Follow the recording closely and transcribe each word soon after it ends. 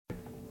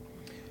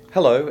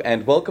Hello,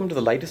 and welcome to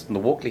the latest in the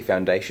Walkley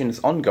Foundation's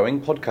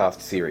ongoing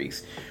podcast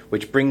series,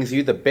 which brings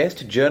you the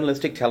best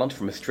journalistic talent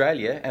from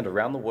Australia and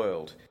around the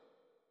world.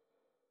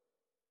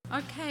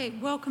 Okay,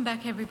 welcome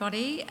back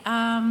everybody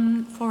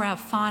for our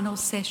final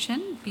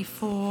session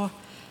before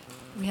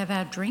we have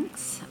our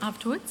drinks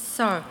afterwards.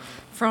 So,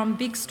 from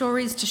big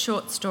stories to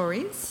short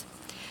stories.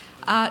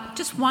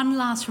 Just one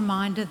last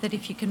reminder that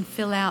if you can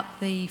fill out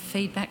the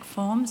feedback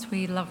forms,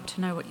 we love to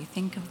know what you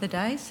think of the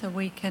day, so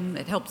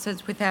it helps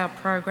us with our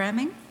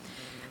programming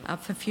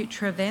for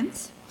future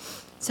events.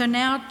 So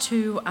now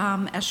to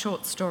our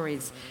short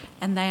stories,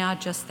 and they are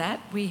just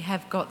that. We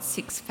have got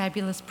 6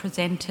 fabulous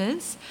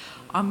presenters.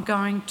 I'm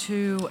going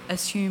to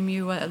assume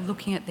you are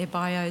looking at their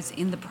bios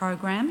in the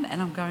program,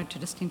 and I'm going to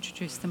just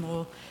introduce them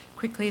all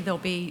quickly. There'll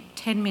be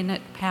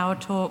 10-minute power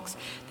talks.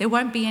 There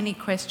won't be any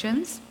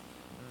questions.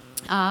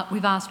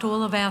 We've asked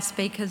all of our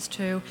speakers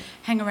to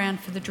hang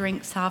around for the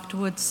drinks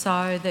afterwards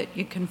so that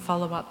you can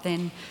follow up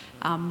then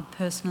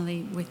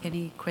personally with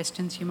any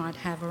questions you might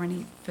have or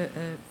any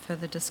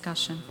further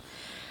discussion.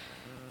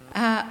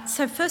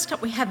 So first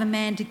up we have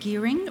Amanda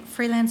Gearing,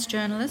 freelance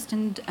journalist,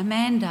 and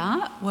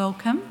Amanda,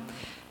 welcome.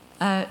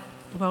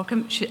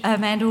 Welcome.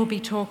 Amanda will be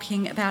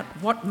talking about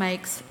what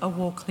makes a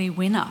Walkley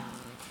winner.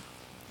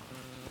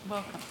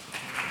 Welcome.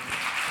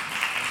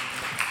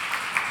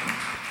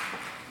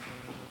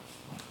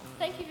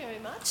 Thank you very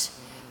much.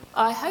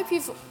 I hope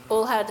you've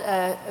all had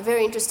a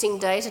very interesting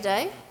day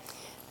today.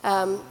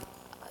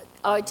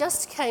 I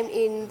just came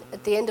in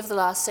at the end of the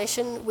last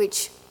session,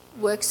 which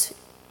works.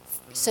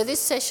 So this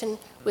session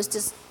was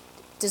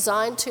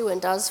designed to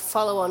and does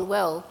follow on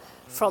well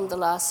from the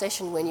last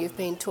session when you've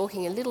been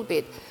talking a little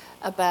bit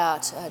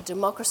about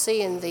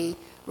democracy and the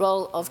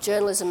role of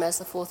journalism as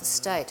the fourth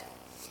estate.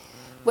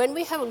 When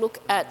we have a look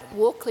at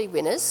Walkley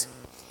winners,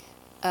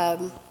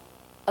 a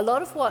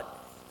lot of what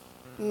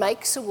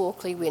makes a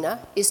Walkley winner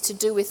is to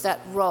do with that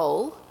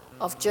role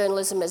of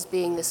journalism as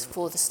being this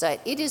fourth estate.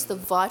 It is the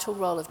vital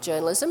role of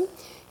journalism.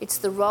 It's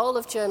the role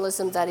of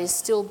journalism that is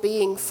still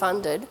being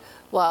funded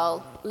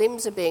while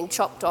limbs are being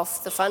chopped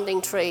off the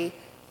funding tree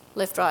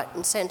left, right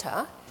and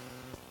centre.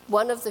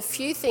 One of the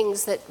few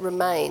things that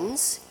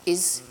remains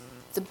is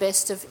the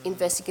best of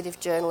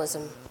investigative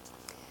journalism.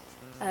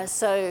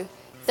 So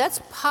that's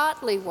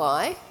partly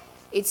why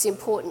it's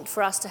important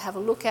for us to have a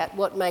look at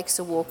what makes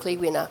a Walkley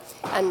winner.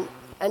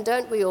 And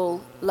don't we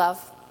all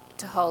love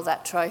to hold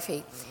that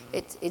trophy?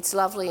 It's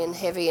lovely and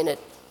heavy, and it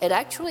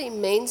actually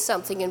means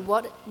something, and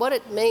what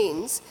it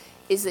means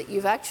is that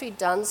you've actually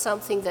done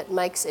something that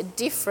makes a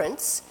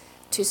difference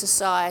to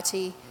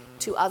society,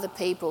 to other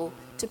people,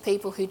 to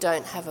people who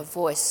don't have a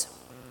voice.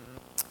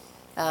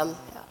 I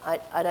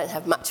don't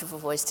have much of a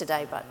voice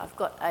today, but I've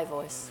got a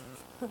voice.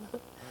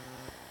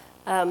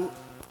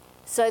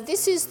 So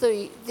this is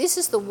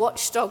the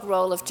watchdog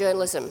role of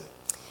journalism.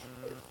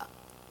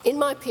 In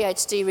my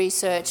PhD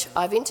research,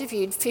 I've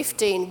interviewed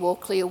 15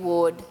 Walkley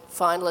Award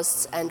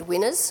finalists and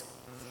winners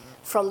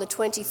from the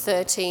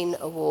 2013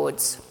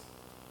 awards.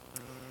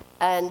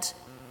 And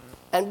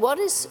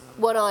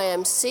what I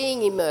am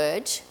seeing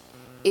emerge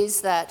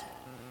is that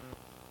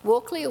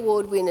Walkley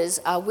Award winners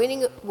are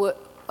winning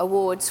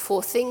awards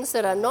for things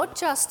that are not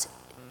just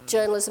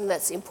journalism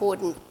that's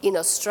important in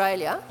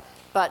Australia,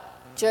 but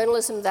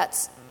journalism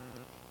that's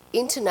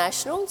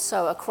international,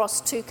 so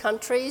across 2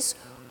 countries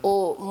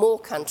or more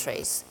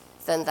countries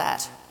than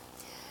that.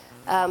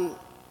 And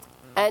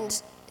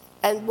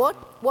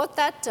what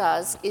that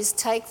does is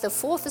take the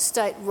fourth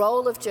estate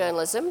role of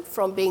journalism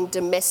from being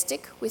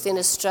domestic within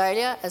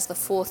Australia as the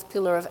fourth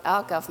pillar of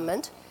our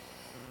government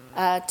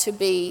to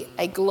be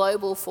a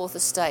global fourth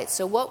estate.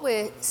 So what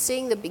we're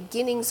seeing the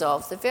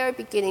very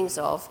beginnings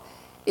of,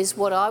 is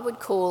what I would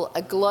call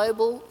a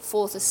global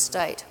fourth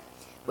estate,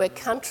 where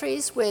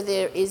countries where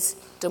there is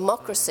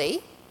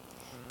democracy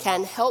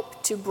can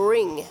help to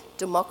bring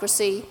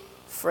democracy,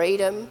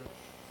 freedom,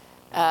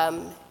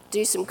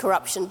 do some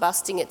corruption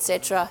busting,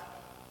 etc.,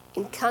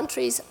 in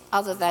countries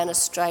other than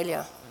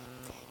Australia.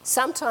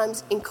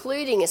 Sometimes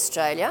including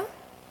Australia,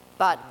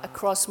 but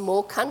across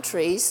more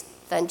countries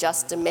than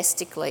just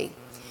domestically.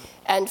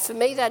 And for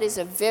me, that is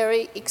a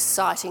very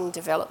exciting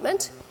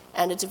development,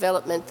 and a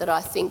development that I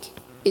think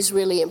is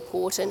really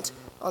important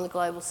on the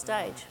global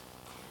stage.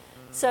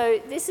 So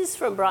this is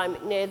from Brian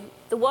McNair.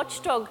 The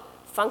watchdog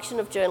function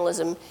of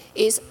journalism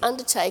is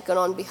undertaken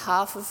on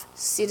behalf of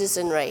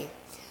citizenry.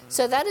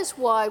 So that is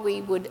why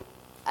we would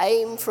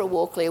aim for a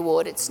Walkley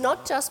Award. It's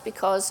not just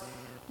because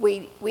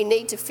we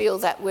need to feel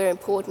that we're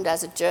important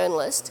as a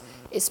journalist,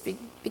 it's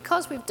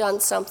because we've done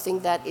something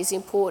that is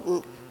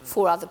important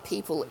for other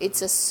people.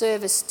 It's a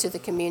service to the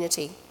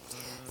community.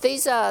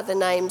 These are the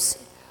names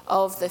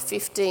of the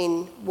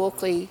 15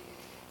 Walkley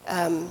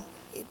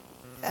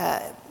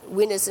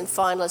winners and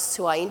finalists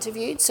who I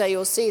interviewed. So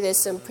you'll see there's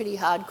some pretty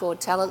hardcore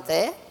talent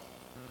there.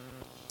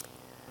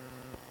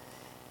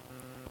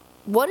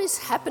 What is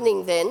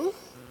happening then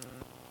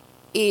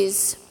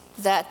is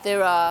that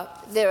there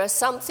are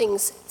some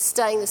things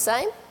staying the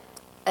same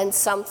and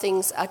some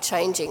things are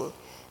changing.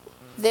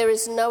 There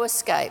is no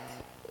escape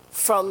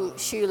from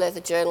shoe leather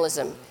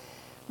journalism.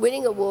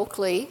 winning a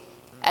Walkley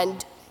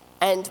and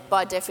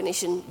by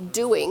definition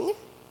doing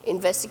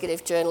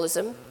investigative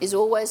journalism is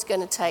always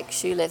going to take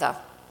shoe leather.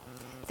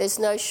 There's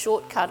no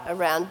shortcut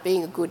around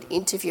being a good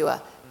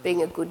interviewer,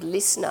 being a good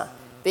listener,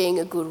 being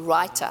a good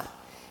writer,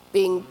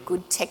 being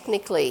good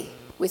technically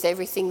with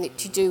everything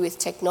that you do with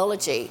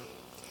technology.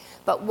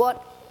 But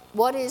what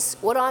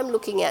I'm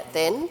looking at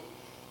then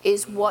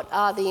is what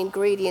are the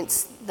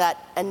ingredients that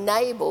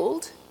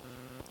enabled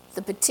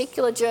the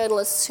particular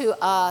journalists who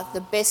are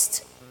the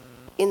best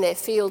in their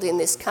field in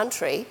this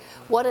country,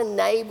 what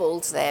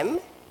enabled them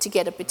to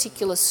get a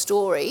particular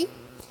story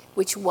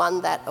which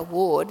won that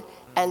award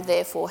and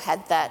therefore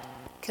had that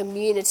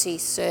community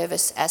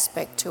service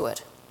aspect to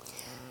it.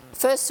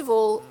 First of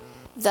all,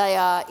 they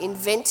are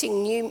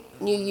inventing new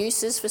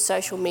uses for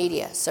social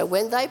media. So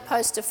when they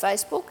post to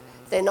Facebook,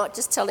 they're not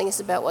just telling us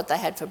about what they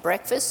had for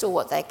breakfast or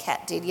what their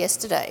cat did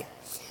yesterday.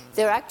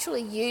 They're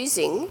actually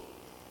using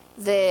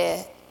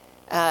their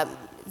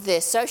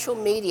social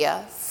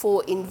media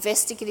for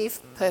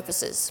investigative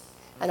purposes.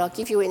 And I'll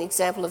give you an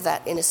example of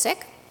that in a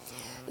sec.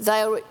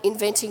 They are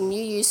inventing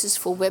new uses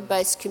for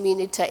web-based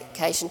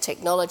communication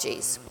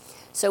technologies.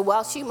 So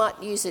whilst you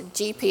might use a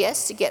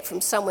GPS to get from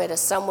somewhere to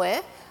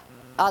somewhere,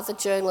 other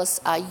journalists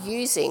are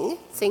using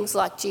things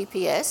like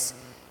GPS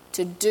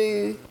to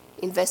do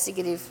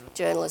investigative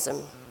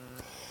journalism.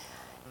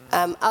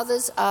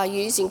 Others are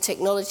using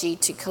technology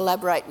to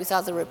collaborate with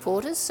other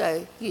reporters,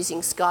 so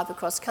using Skype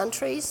across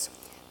countries,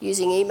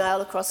 using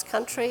email across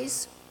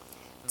countries,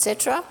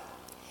 etc.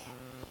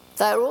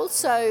 They're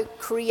also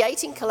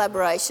creating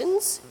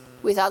collaborations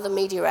with other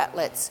media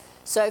outlets.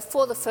 So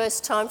for the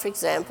first time, for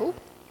example,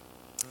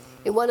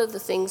 one of the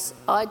things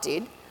I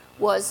did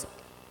was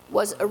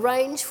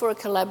arrange for a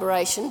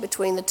collaboration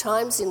between the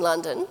Times in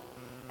London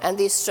and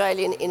the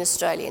Australian in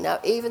Australia. Now,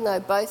 even though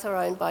both are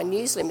owned by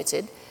News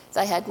Limited,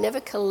 they had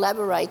never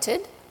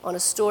collaborated on a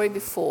story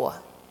before,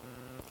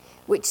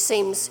 which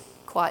seems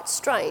quite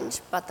strange,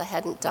 but they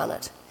hadn't done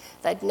it.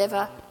 They'd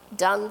never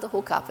done the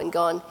hookup and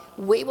gone,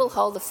 we will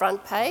hold the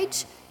front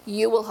page,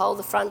 you will hold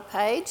the front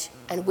page,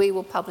 and we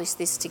will publish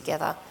this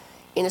together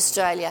in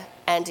Australia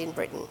and in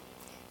Britain.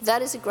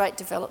 That is a great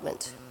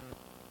development.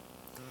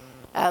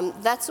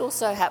 That's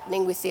also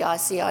happening with the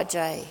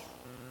ICIJ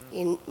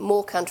in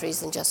more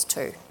countries than just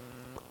 2.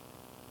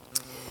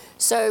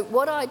 So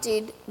what I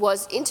did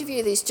was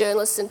interview these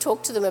journalists and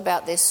talk to them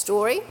about their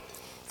story.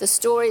 The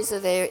stories are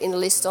there in a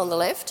list on the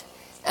left.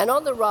 And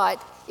on the right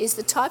is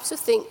the types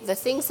of the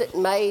things that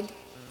made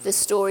the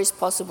stories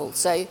possible.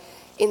 So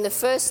in the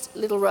first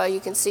little row you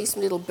can see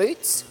some little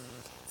boots.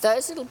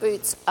 Those little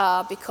boots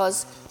are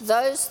because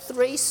those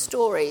 3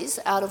 stories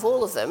out of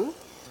all of them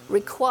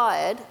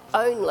required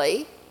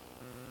only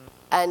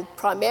and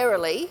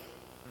primarily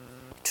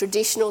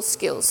traditional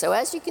skills. So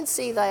as you can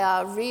see, they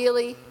are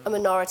really a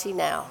minority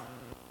now.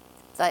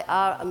 They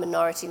are a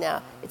minority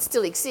now. It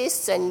still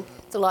exists, and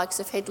the likes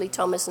of Hedley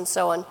Thomas and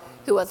so on,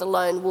 who are the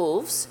lone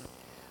wolves,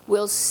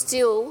 will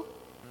still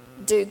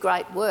do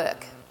great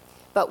work.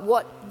 But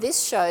what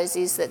this shows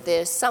is that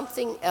there's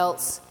something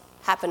else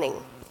happening.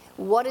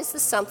 What is the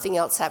something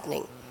else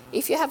happening?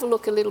 If you have a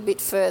look a little bit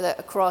further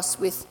across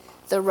with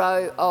the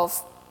row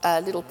of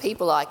little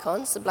people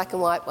icons, the black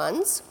and white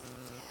ones,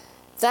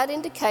 that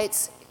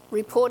indicates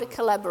reporter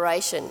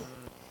collaboration.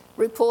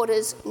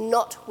 Reporters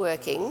not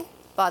working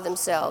by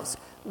themselves,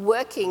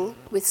 working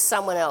with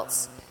someone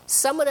else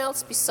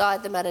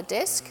beside them at a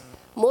desk,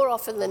 more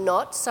often than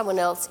not, someone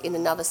else in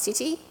another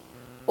city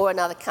or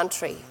another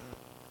country.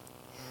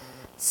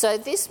 So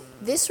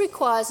this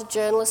requires a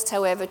journalist,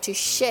 however, to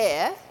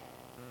share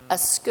a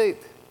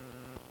scoop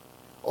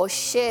or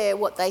share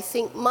what they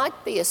think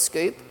might be a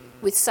scoop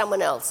with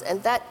someone else.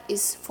 And that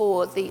is,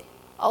 for the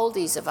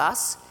oldies of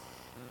us,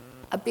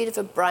 a bit of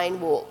a brain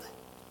warp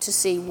to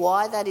see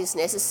why that is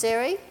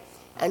necessary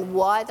and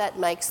why that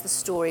makes the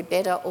story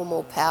better or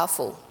more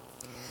powerful.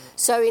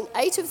 So in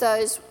 8 of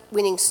those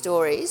winning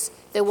stories,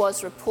 there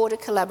was reporter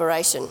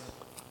collaboration.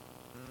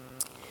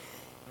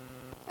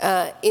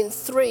 In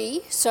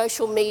 3,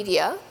 social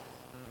media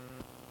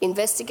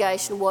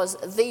investigation was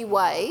the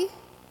way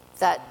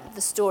that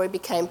the story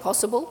became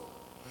possible.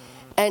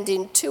 And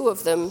in 2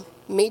 of them,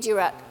 media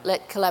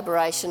outlet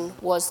collaboration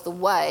was the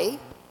way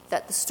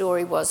that the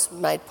story was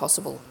made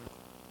possible.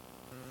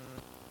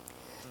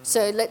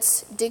 So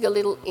let's dig a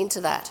little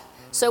into that.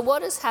 So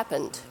what has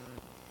happened?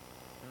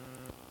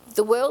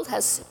 The world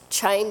has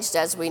changed,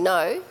 as we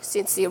know,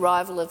 since the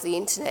arrival of the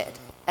internet.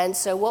 And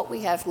so what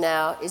we have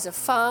now is a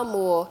far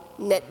more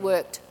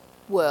networked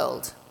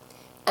world.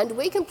 And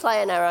we can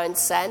play in our own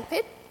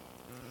sandpit,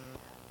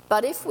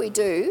 but if we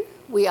do,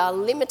 we are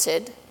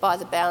limited by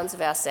the bounds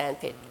of our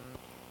sandpit.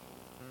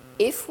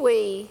 If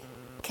we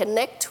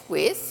connect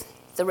with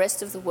the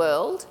rest of the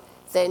world,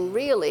 then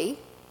really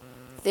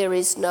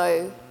there's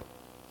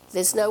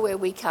nowhere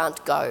we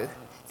can't go.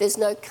 There's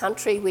no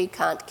country we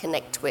can't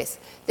connect with.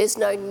 There's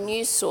no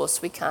news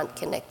source we can't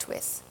connect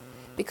with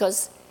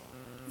because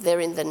they're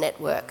in the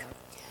network.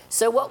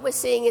 So what we're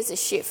seeing is a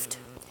shift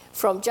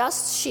from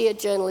just sheer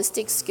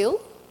journalistic skill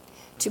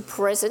to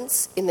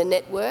presence in the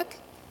network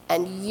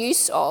and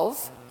use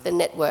of the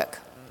network.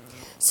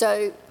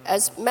 So,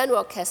 as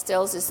Manuel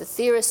Castells is the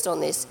theorist on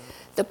this,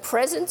 the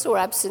presence or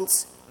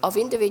absence of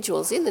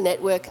individuals in the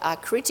network are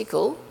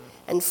critical,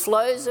 and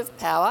flows of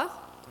power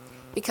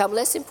become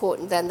less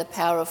important than the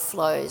power of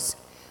flows.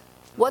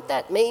 What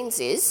that means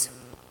is,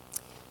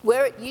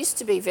 where it used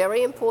to be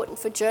very important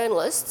for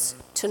journalists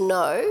to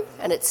know,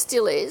 and it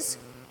still is,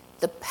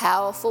 the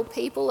powerful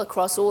people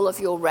across all of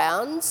your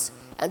rounds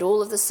and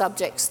all of the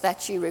subjects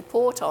that you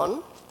report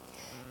on,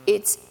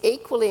 it's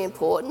equally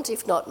important,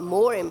 if not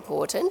more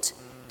important,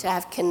 to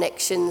have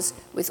connections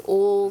with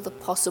all the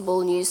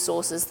possible news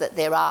sources that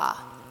there are.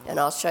 And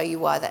I'll show you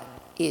why that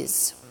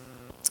is.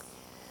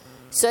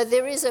 So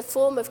there is a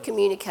form of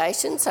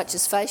communication, such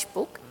as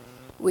Facebook,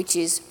 which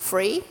is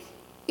free,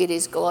 it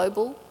is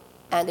global,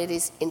 and it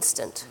is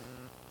instant.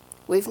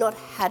 We've not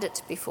had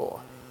it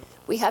before.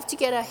 We have to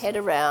get our head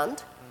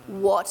around,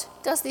 what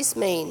does this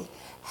mean?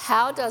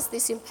 How does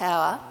this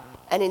empower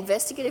an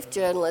investigative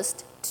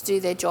journalist to do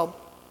their job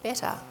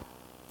better?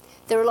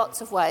 There are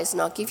lots of ways,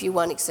 and I'll give you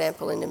one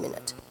example in a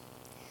minute.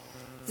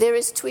 There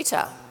is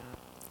Twitter.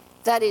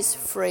 That is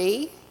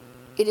free,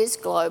 it is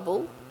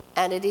global,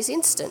 and it is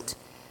instant.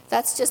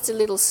 That's just a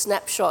little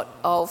snapshot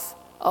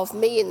of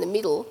me in the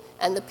middle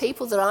and the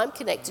people that I'm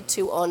connected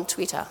to on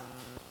Twitter.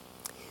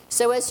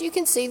 So as you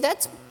can see,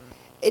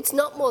 it's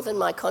not more than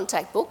my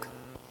contact book.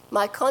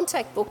 My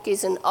contact book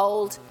is an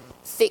old,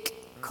 thick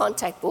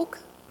contact book,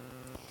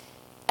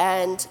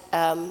 and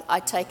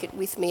I take it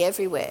with me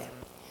everywhere.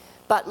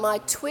 But my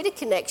Twitter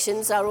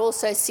connections are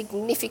also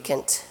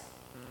significant,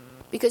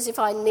 because if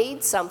I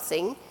need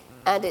something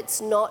and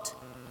it's not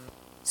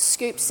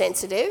scoop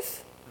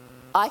sensitive,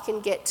 I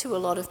can get to a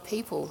lot of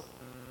people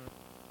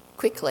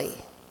quickly,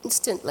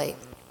 instantly.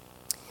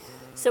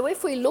 So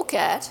if we look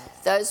at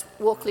those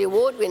Walkley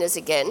Award winners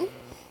again,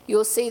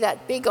 you'll see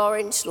that big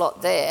orange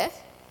lot there.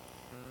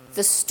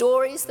 The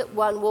stories that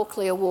won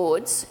Walkley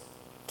Awards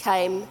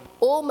came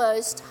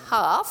almost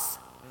half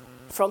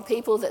from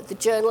people that the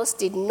journalists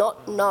did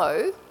not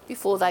know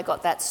before they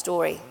got that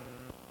story.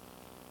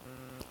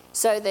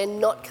 So they're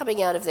not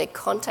coming out of their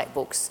contact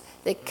books,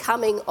 they're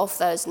coming off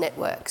those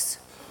networks.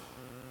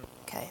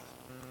 Okay.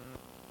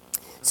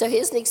 So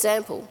here's an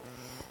example.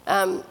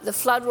 The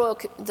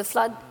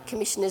Flood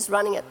Commission is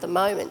running at the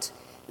moment.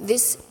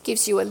 This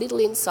gives you a little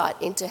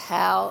insight into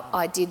how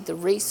I did the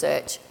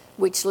research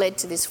which led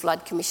to this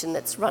Flood Commission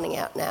that's running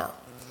out now.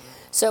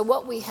 So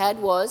what we had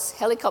was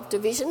helicopter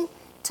vision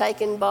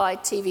taken by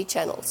TV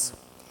channels.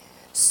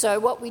 So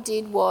what we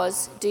did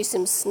was do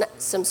some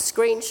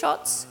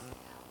screenshots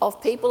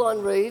of people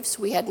on roofs.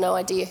 We had no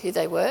idea who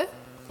they were.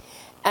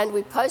 And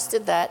we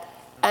posted that,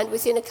 and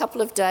within a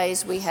couple of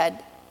days we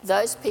had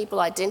those people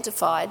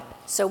identified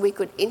so we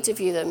could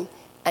interview them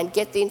and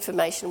get the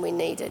information we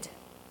needed.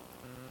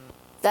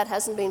 That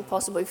hasn't been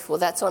possible before.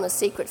 That's on a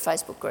secret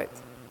Facebook group.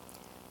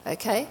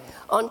 Okay?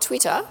 On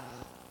Twitter,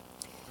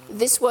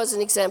 this was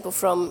an example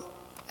from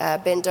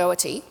Ben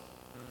Doherty.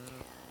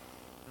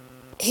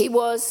 He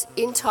was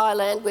in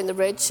Thailand when the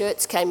red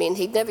shirts came in.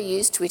 He'd never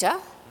used Twitter,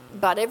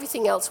 but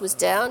everything else was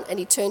down, and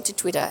he turned to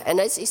Twitter. And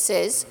as he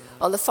says,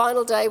 on the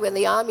final day when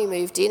the army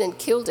moved in and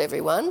killed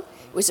everyone,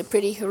 it was a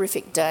pretty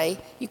horrific day.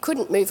 You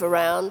couldn't move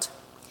around.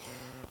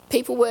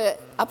 People were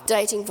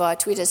updating via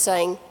Twitter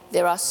saying,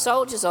 there are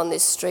soldiers on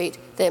this street,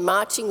 they're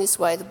marching this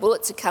way, the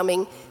bullets are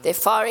coming, they're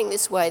firing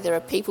this way, there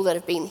are people that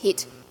have been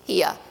hit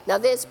here. Now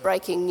there's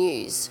breaking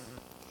news.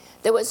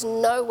 There was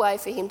no way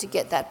for him to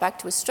get that back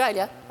to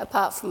Australia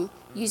apart from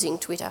using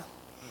Twitter.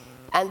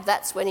 And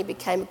that's when he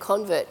became a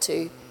convert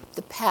to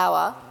the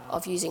power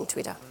of using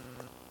Twitter.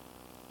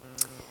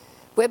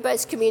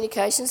 Web-based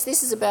communications,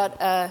 this is about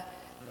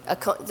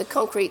the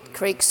Concrete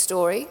Creek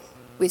story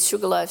with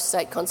Sugarloaf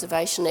State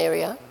Conservation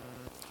Area.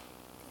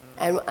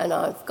 And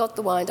I've got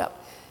the wind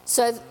up.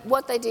 So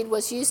what they did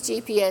was use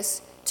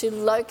GPS to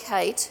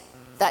locate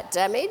that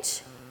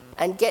damage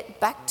and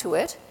get back to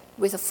it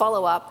with a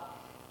follow-up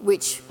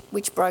which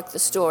broke the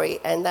story,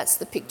 and that's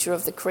the picture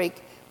of the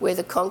creek where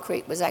the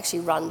concrete was actually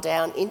run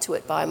down into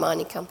it by a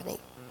mining company.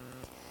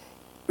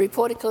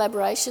 Reporter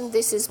collaboration,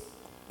 this is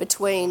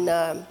between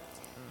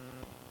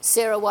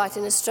Sarah White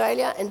in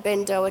Australia and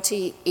Ben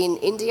Doherty in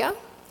India,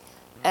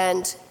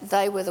 and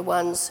they were the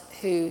ones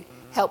who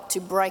helped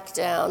to break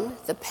down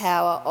the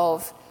power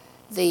of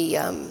the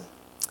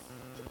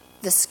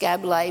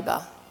scab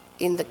labour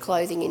in the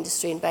clothing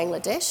industry in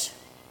Bangladesh,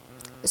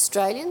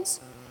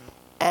 Australians,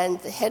 and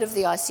the head of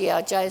the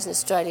ICRJ is an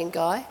Australian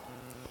guy,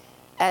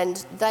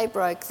 and they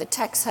broke the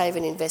tax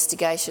haven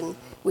investigation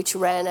which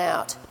ran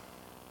out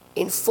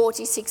in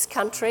 46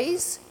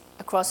 countries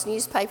across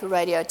newspaper,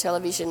 radio,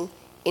 television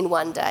in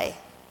one day.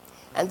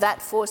 And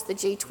that forced the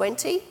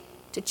G20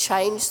 to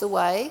change the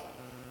way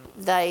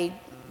they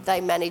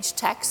manage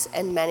tax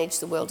and manage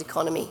the world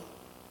economy.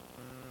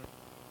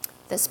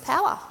 There's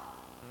power.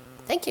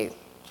 Thank you.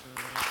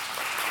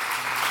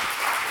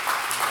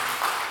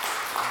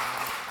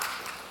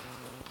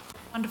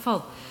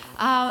 Wonderful.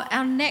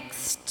 Our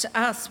next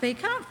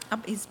speaker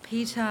up is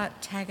Peter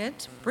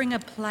Taggart. Bring a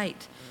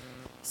plate.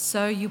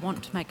 So you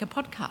want to make a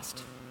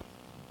podcast.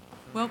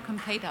 Welcome,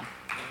 Peter.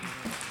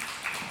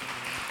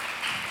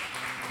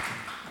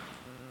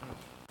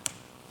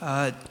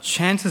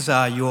 Chances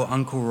are your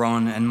Uncle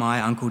Ron and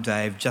my Uncle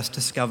Dave just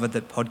discovered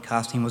that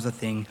podcasting was a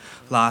thing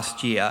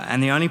last year,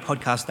 and the only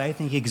podcast they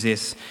think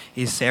exists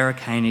is Sarah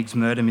Koenig's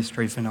murder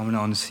mystery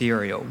phenomenon,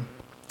 Serial.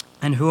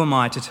 And who am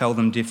I to tell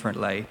them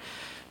differently?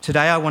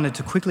 Today I wanted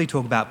to quickly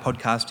talk about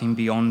podcasting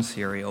beyond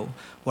Serial,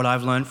 what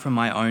I've learned from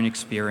my own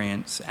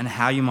experience, and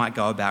how you might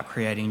go about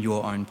creating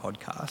your own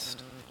podcast.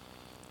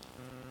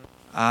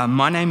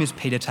 My name is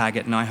Peter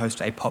Taggart and I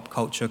host a pop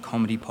culture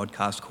comedy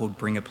podcast called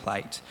Bring a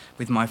Plate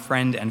with my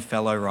friend and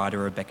fellow writer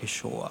Rebecca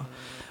Shaw.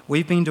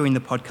 We've been doing the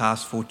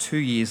podcast for 2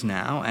 years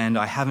now and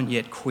I haven't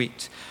yet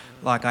quit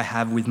like I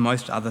have with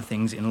most other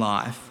things in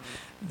life.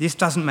 This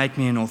doesn't make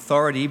me an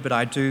authority, but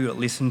I do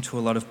listen to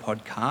a lot of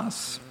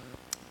podcasts.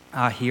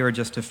 Here are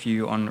just a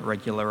few on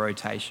regular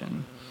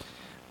rotation.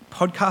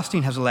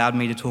 Podcasting has allowed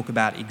me to talk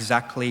about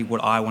exactly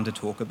what I want to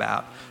talk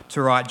about,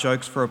 to write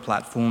jokes for a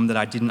platform that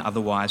I didn't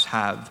otherwise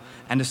have,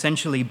 and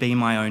essentially be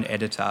my own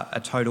editor,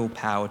 a total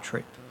power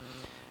trip.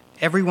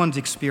 Everyone's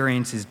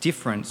experience is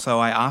different, so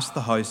I asked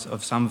the hosts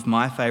of some of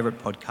my favourite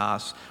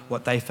podcasts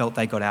what they felt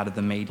they got out of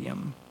the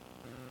medium.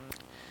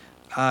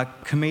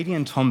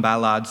 Comedian Tom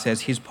Ballard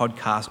says his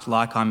podcast,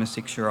 Like I'm a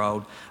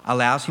 6-Year-Old,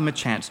 allows him a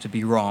chance to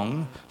be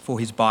wrong, for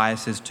his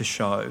biases to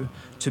show,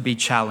 to be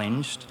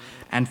challenged,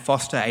 and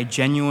foster a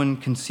genuine,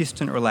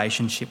 consistent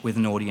relationship with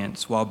an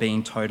audience while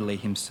being totally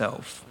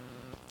himself.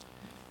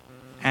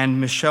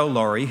 And Michelle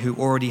Laurie, who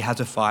already has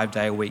a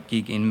 5-day-a-week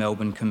gig in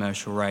Melbourne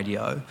commercial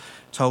radio,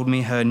 told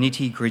me her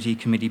Nitty Gritty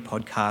Committee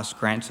podcast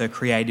grants her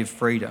creative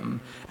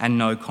freedom and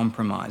no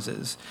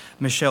compromises.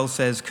 Michelle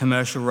says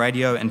commercial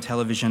radio and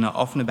television are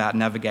often about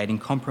navigating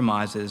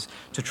compromises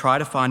to try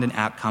to find an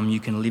outcome you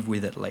can live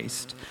with at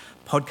least.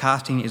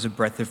 Podcasting is a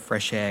breath of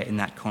fresh air in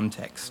that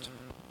context.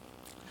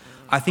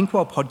 I think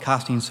while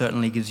podcasting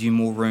certainly gives you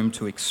more room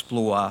to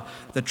explore,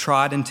 the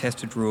tried and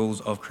tested rules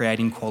of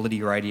creating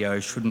quality radio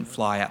shouldn't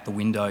fly out the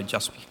window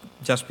just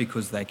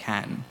because they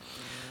can.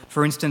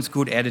 For instance,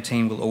 good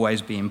editing will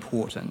always be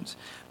important.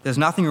 There's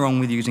nothing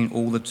wrong with using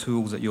all the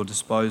tools at your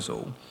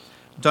disposal.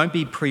 Don't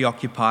be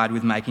preoccupied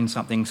with making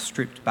something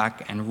stripped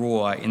back and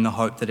raw in the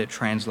hope that it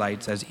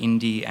translates as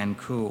indie and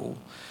cool.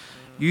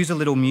 Use a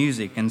little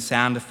music and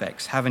sound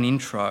effects, have an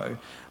intro.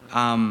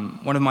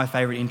 One of my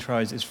favourite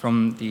intros is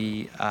from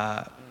the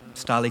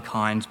Starlee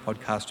Kine's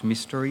podcast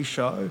Mystery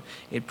Show.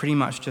 It pretty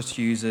much just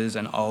uses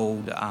an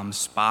old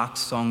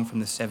Sparks song from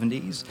the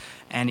 70s,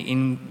 and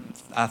in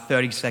a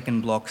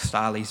 30-second block,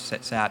 Starlee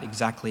sets out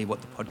exactly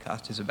what the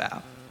podcast is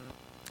about.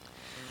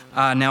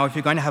 Now, if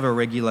you're going to have a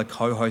regular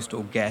co-host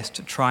or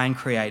guest, try and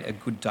create a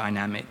good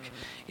dynamic.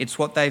 It's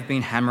what they've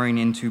been hammering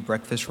into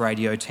breakfast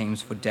radio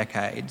teams for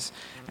decades,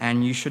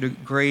 and you should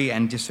agree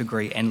and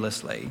disagree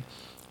endlessly.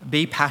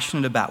 Be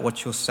passionate about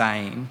what you're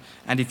saying,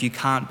 and if you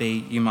can't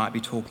be, you might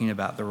be talking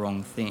about the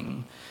wrong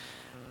thing.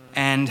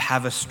 And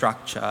have a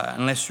structure.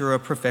 Unless you're a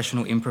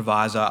professional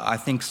improviser, I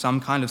think some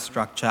kind of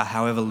structure,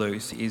 however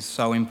loose, is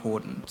so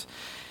important.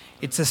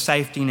 It's a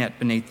safety net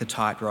beneath the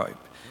tightrope.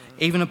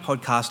 Even a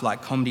podcast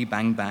like Comedy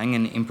Bang Bang,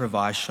 an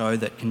improvised show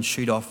that can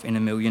shoot off in a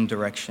million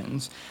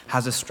directions,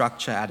 has a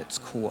structure at its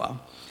core.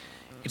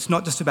 It's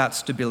not just about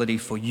stability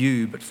for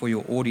you, but for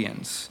your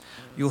audience.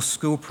 Your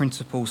school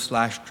principal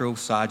 / drill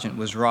sergeant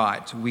was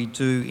right. We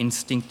do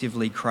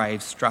instinctively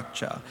crave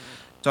structure.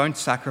 Don't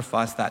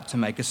sacrifice that to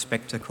make a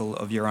spectacle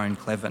of your own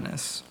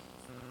cleverness.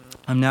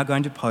 I'm now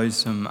going to pose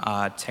some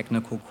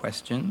technical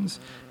questions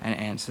and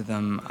answer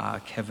them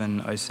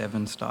Kevin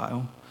 07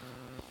 style.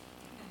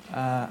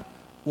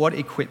 What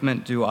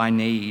equipment do I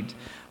need?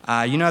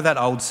 You know that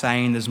old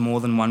saying, there's more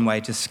than one way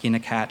to skin a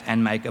cat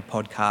and make a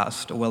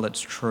podcast? Well,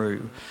 it's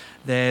true.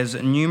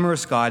 There's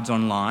numerous guides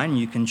online.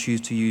 You can choose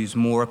to use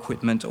more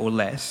equipment or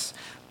less,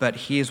 but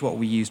here's what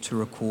we use to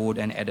record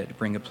and edit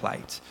Bring a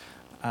Plate.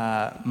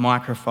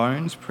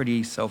 Microphones,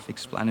 pretty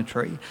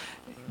self-explanatory.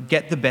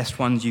 Get the best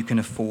ones you can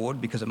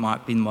afford because it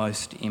might be the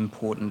most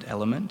important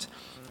element.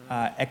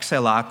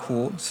 XLR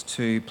cords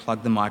to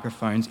plug the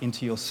microphones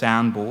into your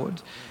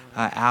soundboard.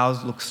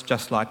 Ours looks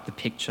just like the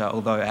picture,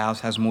 although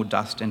ours has more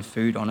dust and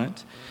food on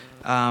it.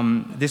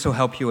 This will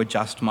help you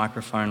adjust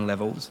microphone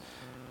levels,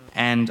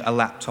 and a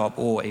laptop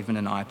or even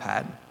an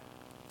iPad.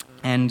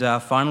 And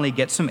finally,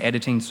 get some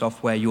editing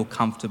software you're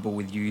comfortable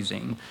with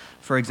using.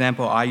 For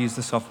example, I use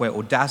the software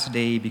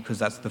Audacity because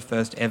that's the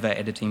first ever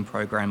editing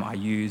program I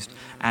used,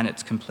 and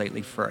it's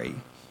completely free.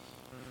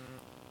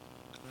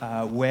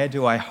 Where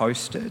do I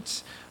host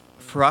it?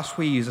 For us,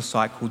 we use a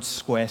site called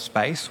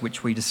Squarespace,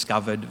 which we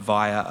discovered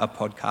via a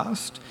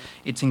podcast.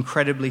 It's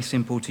incredibly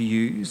simple to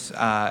use.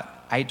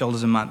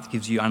 $8 a month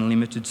gives you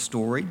unlimited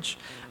storage,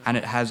 and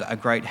it has a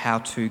great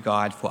how-to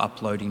guide for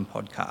uploading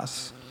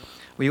podcasts.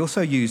 We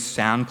also use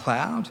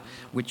SoundCloud,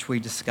 which we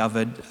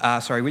discovered...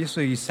 we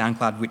also use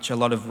SoundCloud, which a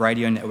lot of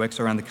radio networks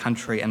around the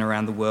country and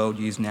around the world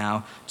use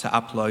now to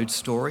upload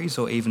stories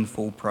or even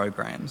full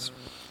programs.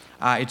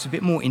 It's a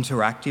bit more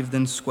interactive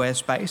than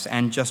Squarespace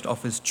and just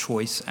offers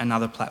choice,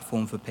 another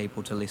platform for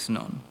people to listen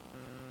on.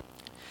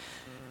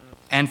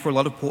 And for a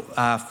lot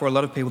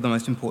of people, the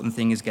most important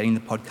thing is getting the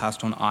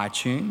podcast on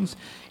iTunes.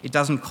 It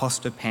doesn't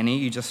cost a penny.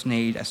 You just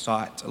need a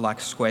site like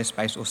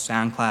Squarespace or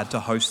SoundCloud to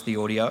host the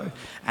audio,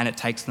 and it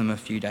takes them a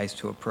few days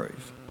to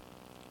approve.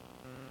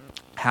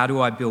 How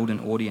do I build an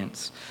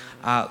audience?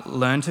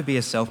 Learn to be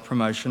a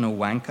self-promotional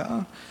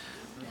wanker.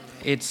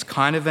 It's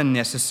kind of a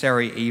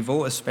necessary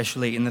evil,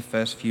 especially in the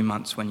first few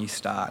months when you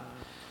start.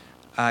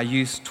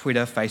 Use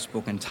Twitter,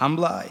 Facebook and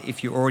Tumblr.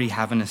 If you already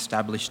have an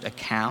established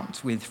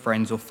account with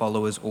friends or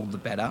followers, all the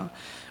better.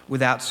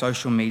 Without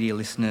social media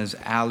listeners,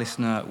 our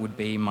listener would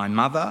be my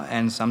mother,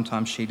 and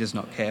sometimes she does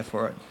not care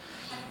for it.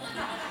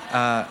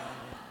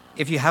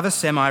 If you have a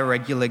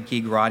semi-regular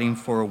gig writing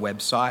for a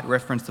website,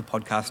 reference the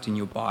podcast in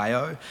your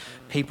bio.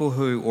 People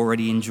who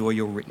already enjoy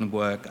your written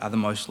work are the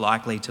most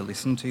likely to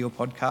listen to your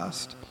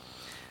podcast.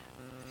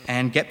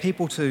 And get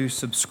people to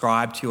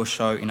subscribe to your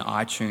show in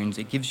iTunes.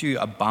 It gives you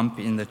a bump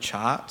in the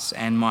charts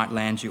and might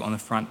land you on the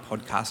front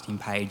podcasting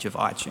page of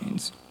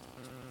iTunes.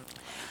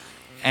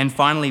 And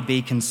finally,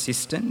 be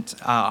consistent.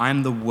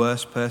 I'm the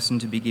worst person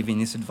to be giving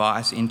this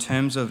advice. In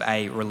terms of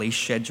a release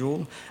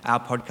schedule, our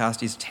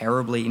podcast is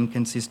terribly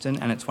inconsistent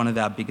and it's one of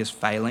our biggest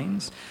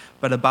failings.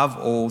 But above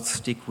all,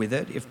 stick with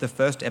it. If the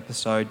first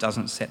episode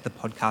doesn't set the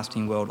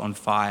podcasting world on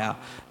fire,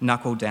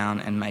 knuckle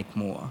down and make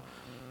more.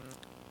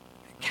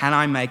 Can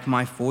I make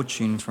my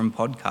fortune from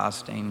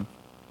podcasting?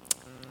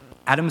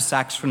 Adam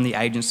Sachs from the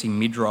agency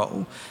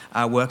Midroll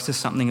works as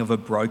something of a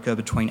broker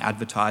between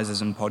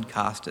advertisers and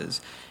podcasters.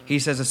 He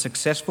says a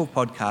successful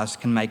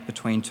podcast can make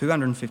between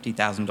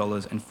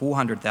 $250,000 and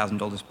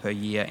 $400,000 per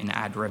year in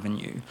ad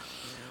revenue.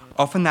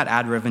 Often that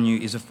ad revenue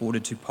is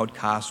afforded to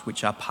podcasts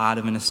which are part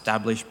of an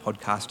established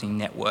podcasting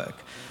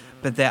network,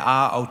 but there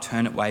are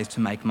alternate ways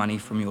to make money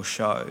from your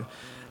show.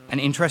 An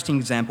interesting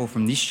example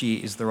from this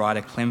year is the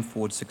writer Clem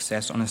Ford's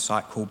success on a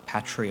site called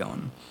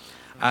Patreon.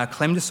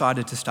 Clem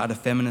decided to start a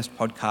feminist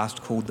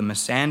podcast called The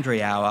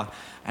Misandry Hour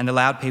and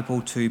allowed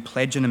people to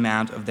pledge an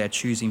amount of their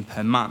choosing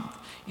per month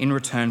in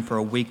return for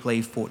a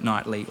weekly,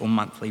 fortnightly or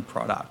monthly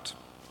product.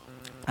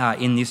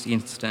 In this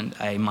instant,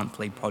 a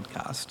monthly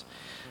podcast.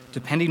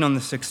 Depending on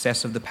the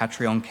success of the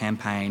Patreon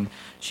campaign,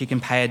 she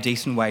can pay a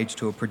decent wage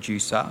to a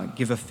producer,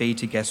 give a fee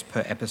to guests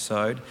per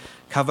episode,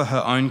 cover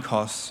her own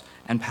costs,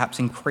 and perhaps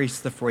increase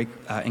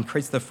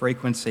the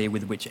frequency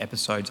with which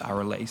episodes are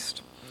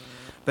released.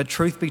 But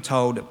truth be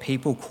told,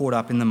 people caught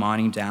up in the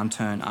mining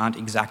downturn aren't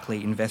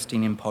exactly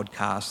investing in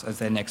podcasts as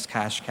their next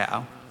cash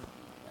cow.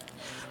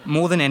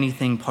 More than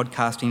anything,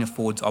 podcasting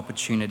affords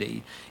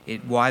opportunity.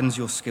 It widens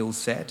your skill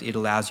set, it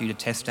allows you to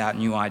test out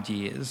new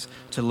ideas,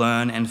 to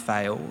learn and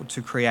fail,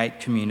 to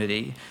create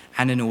community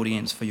and an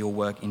audience for your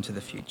work into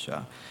the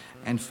future.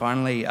 And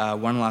finally,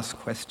 one last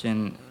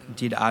question.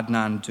 Did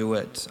Adnan do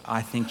it?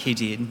 I think he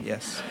did,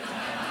 yes.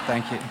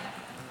 Thank you.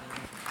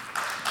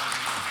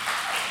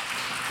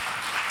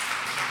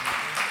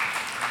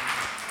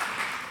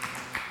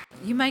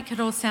 You make it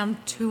all sound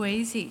too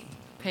easy,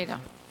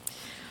 Peter.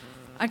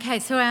 Okay,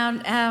 so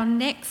our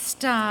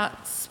next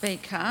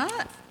speaker,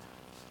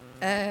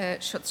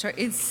 short story,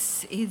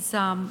 is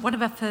one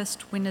of our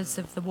first winners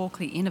of the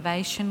Walkley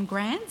Innovation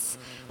Grants.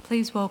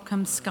 Please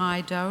welcome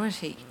Skye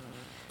Doherty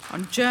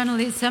on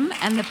journalism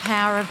and the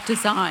power of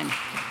design.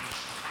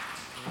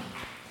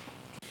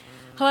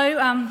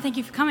 Hello, thank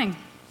you for coming.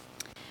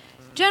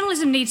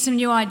 Journalism needs some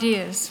new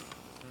ideas.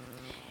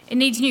 It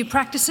needs new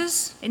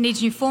practices, it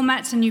needs new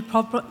formats and new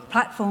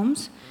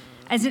platforms,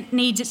 as it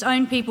needs its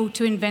own people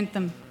to invent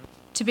them,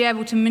 to be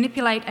able to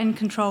manipulate and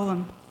control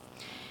them.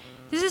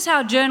 This is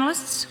how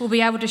journalists will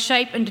be able to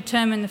shape and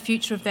determine the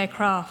future of their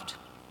craft.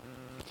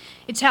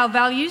 It's how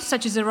values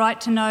such as the right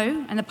to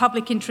know and the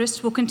public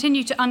interest will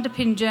continue to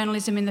underpin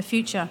journalism in the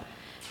future,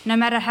 no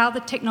matter how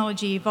the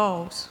technology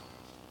evolves.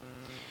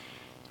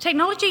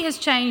 Technology has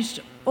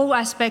changed all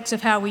aspects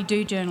of how we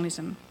do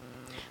journalism.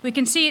 We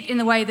can see it in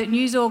the way that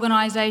news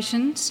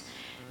organisations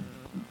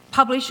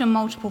publish on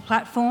multiple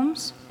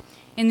platforms,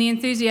 in the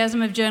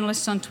enthusiasm of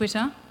journalists on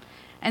Twitter,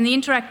 and the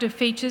interactive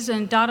features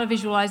and data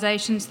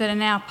visualisations that are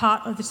now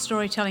part of the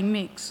storytelling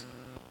mix.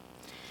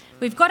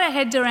 We've got our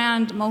heads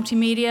around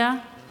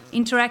multimedia,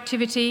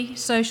 interactivity,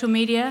 social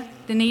media,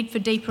 the need for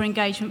deeper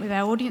engagement with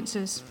our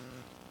audiences.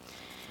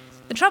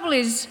 The trouble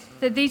is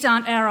that these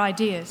aren't our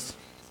ideas.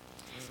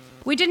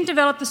 We didn't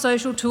develop the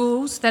social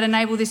tools that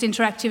enable this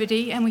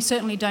interactivity, and we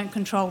certainly don't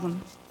control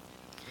them.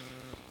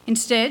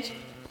 Instead,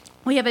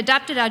 we have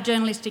adapted our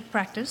journalistic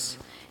practice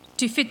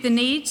to fit the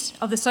needs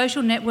of the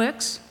social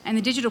networks and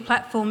the digital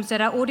platforms that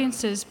our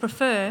audiences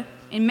prefer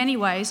in many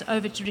ways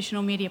over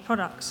traditional media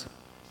products.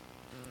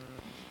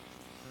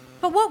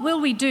 But what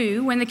will we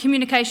do when the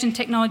communication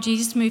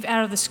technologies move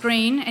out of the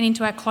screen and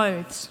into our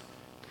clothes?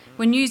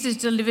 When news is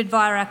delivered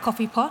via our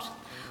coffee pot?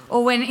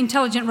 Or when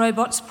intelligent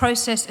robots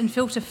process and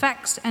filter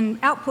facts and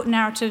output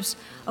narratives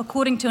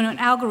according to an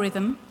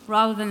algorithm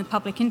rather than the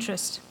public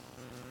interest?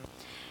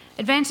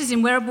 Advances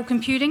in wearable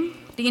computing,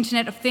 the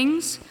Internet of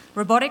Things,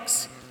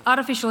 robotics,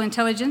 artificial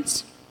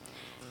intelligence,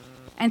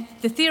 and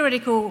the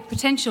theoretical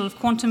potential of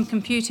quantum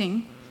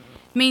computing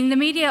mean the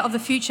media of the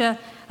future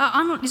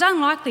is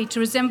unlikely to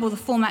resemble the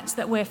formats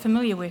that we're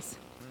familiar with.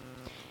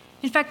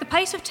 In fact, the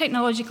pace of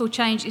technological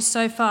change is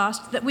so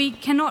fast that we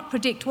cannot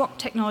predict what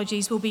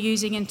technologies we'll be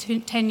using in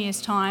 10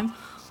 years' time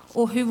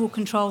or who will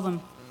control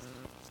them.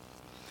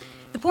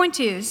 The point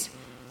is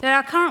that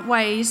our current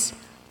ways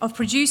of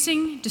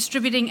producing,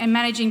 distributing and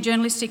managing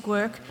journalistic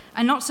work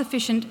are not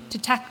sufficient to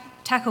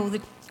tackle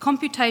the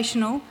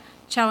computational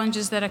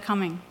challenges that are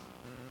coming.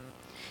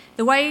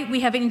 The way we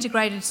have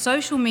integrated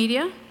social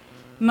media,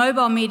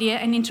 mobile media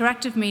and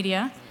interactive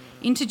media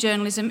into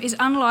journalism is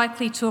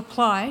unlikely to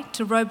apply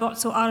to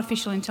robots or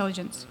artificial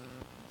intelligence.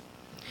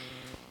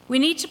 We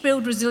need to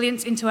build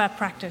resilience into our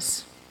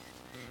practice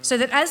so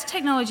that as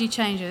technology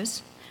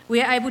changes,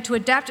 we are able to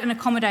adapt and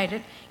accommodate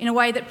it in a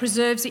way that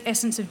preserves the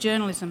essence of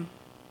journalism.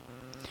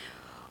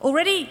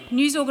 Already,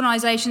 news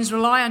organisations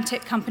rely on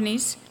tech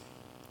companies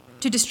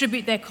to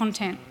distribute their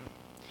content.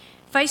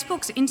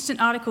 Facebook's instant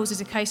articles is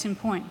a case in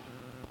point.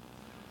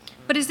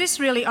 But is this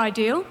really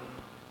ideal?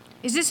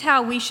 Is this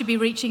how we should be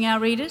reaching our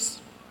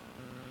readers?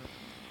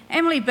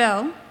 Emily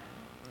Bell,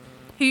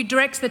 who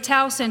directs the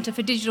Tow Centre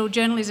for Digital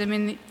Journalism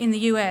in the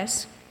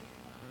US,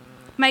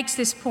 makes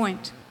this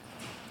point.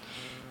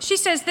 She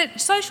says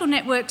that social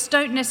networks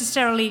don't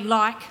necessarily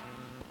like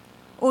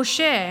or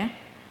share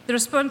the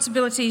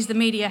responsibilities the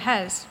media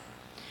has.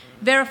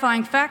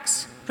 Verifying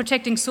facts,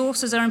 protecting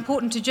sources are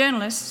important to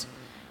journalists,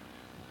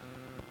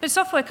 but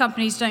software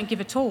companies don't give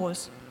a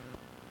toss.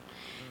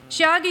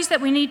 She argues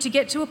that we need to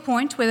get to a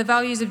point where the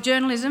values of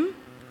journalism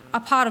are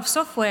part of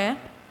software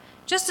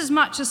just as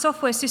much as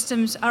software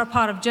systems are a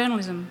part of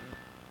journalism.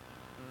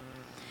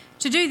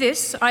 To do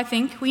this, I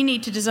think we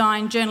need to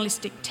design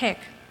journalistic tech.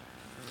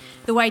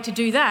 The way to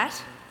do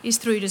that is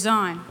through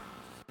design.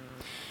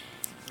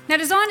 Now,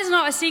 design is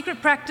not a secret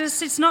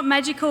practice, it's not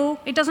magical,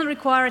 it doesn't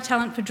require a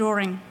talent for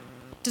drawing.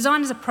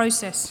 Design is a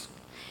process.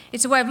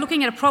 It's a way of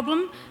looking at a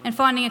problem and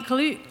finding a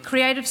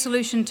creative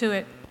solution to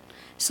it.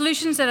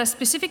 Solutions that are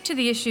specific to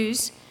the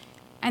issues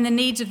and the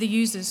needs of the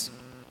users.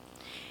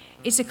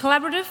 It's a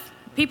collaborative,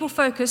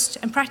 people-focused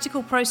and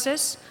practical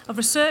process of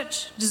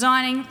research,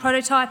 designing,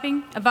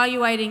 prototyping,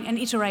 evaluating and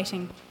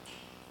iterating.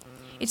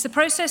 It's the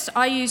process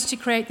I use to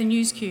create the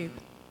NewsCube.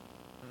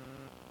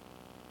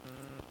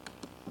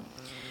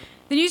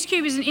 The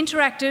NewsCube is an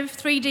interactive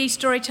 3D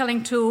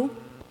storytelling tool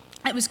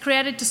that was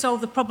created to solve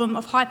the problem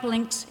of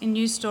hyperlinks in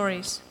news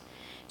stories,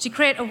 to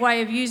create a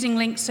way of using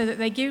links so that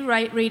they give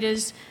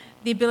readers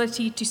the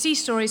ability to see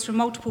stories from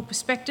multiple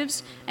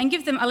perspectives and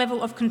give them a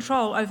level of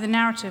control over the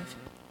narrative.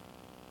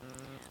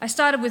 I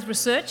started with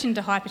research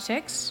into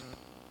hypertext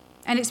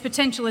and its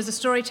potential as a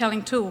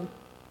storytelling tool.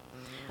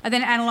 I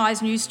then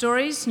analysed news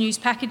stories, news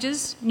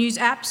packages, news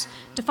apps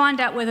to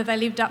find out whether they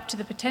lived up to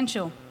the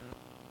potential.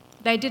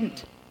 They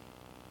didn't.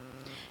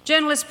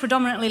 Journalists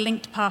predominantly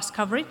linked past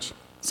coverage.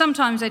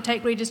 Sometimes they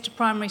take readers to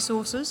primary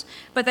sources,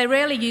 but they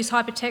rarely use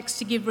hypertext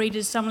to give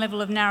readers some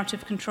level of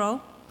narrative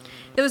control.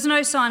 There was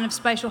no sign of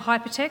spatial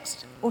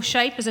hypertext or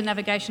shape as a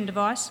navigation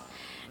device,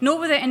 nor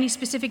were there any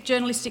specific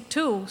journalistic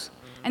tools,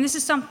 and this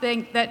is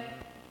something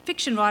that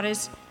fiction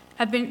writers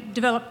have been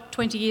developed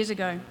 20 years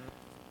ago.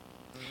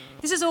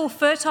 This is all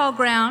fertile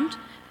ground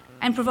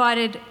and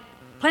provided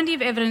plenty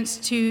of evidence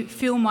to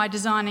fuel my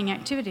designing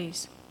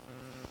activities.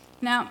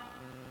 Now,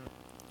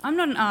 I'm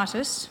not an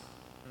artist.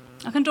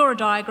 I can draw a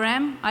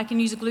diagram, I can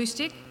use a glue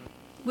stick,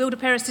 wield a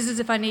pair of scissors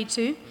if I need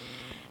to,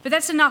 but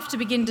that's enough to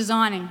begin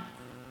designing.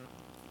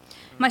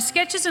 My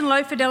sketches and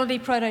low-fidelity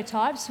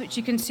prototypes, which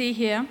you can see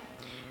here,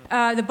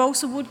 the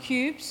balsa wood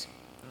cubes,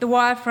 the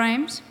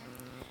wireframes,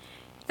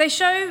 they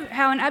show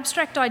how an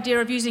abstract idea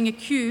of using a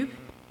cube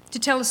to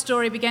tell a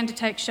story began to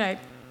take shape.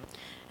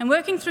 And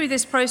working through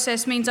this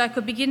process means I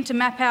could begin to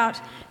map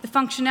out the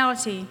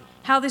functionality,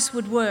 how this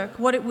would work,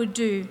 what it would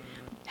do.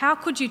 How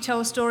could you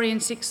tell a story in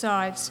 6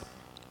 sides?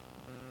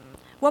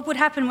 What would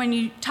happen when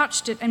you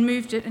touched it and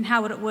moved it, and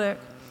how would it work?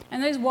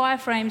 And those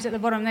wireframes at the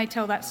bottom, they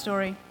tell that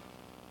story.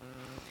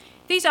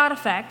 These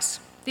artefacts,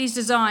 these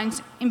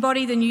designs,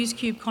 embody the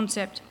NewsCube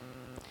concept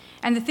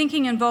and the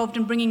thinking involved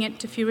in bringing it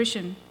to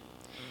fruition.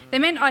 They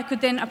meant I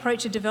could then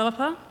approach a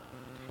developer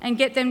and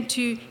get them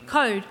to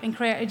code and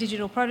create a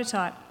digital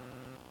prototype.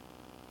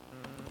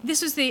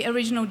 This was the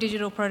original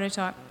digital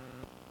prototype.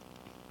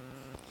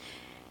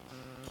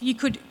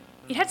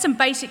 It had some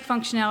basic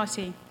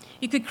functionality.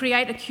 You could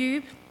create a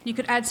cube, you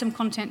could add some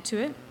content to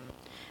it.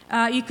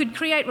 You could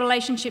create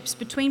relationships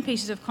between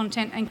pieces of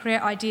content and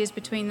create ideas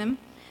between them.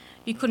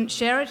 You couldn't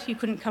share it, you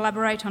couldn't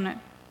collaborate on it.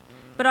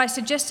 But I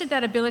suggested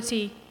that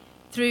ability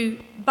through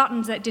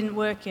buttons that didn't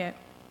work yet.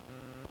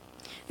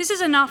 This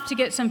is enough to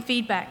get some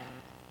feedback.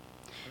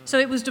 So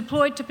it was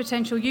deployed to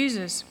potential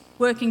users,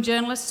 working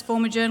journalists,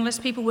 former journalists,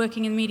 people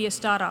working in media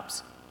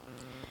startups.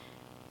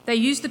 They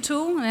used the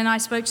tool, and then I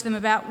spoke to them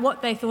about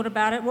what they thought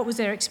about it, what was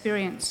their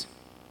experience.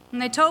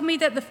 And they told me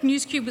that the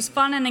NewsCube was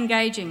fun and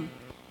engaging,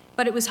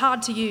 but it was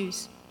hard to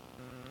use.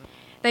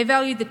 They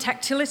valued the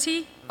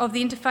tactility of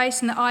the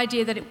interface and the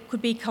idea that it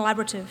could be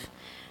collaborative.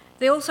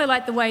 They also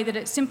liked the way that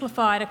it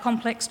simplified a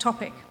complex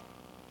topic.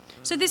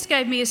 So this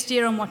gave me a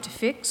steer on what to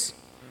fix,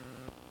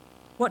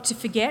 what to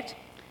forget,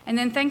 and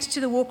then thanks to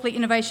the Walkley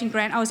Innovation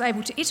Grant, I was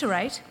able to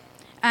iterate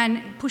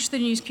and push the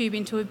News Cube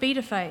into a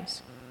beta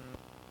phase.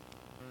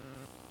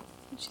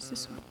 Which is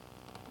this one.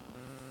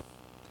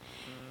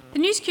 The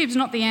News Cube's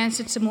not the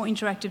answer to more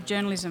interactive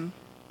journalism,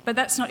 but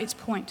that's not its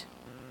point.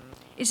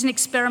 It's an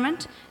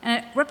experiment,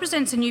 and it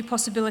represents a new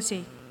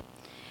possibility.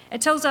 It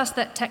tells us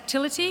that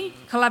tactility,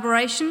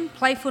 collaboration,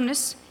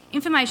 playfulness,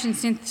 information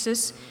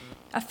synthesis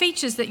are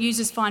features that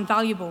users find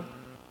valuable.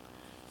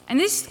 And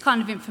this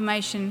kind of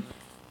information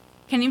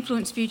can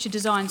influence future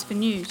designs for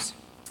news.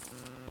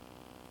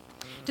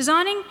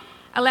 Designing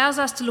allows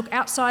us to look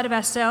outside of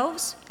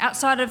ourselves,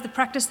 outside of the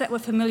practice that we're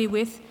familiar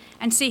with,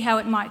 and see how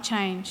it might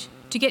change,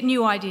 to get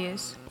new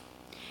ideas.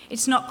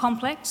 It's not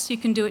complex, you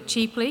can do it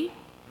cheaply,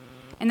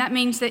 and that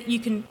means that you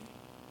can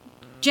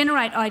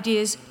generate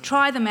ideas,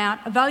 try them out,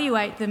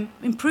 evaluate them,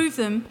 improve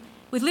them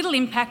with little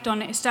impact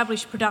on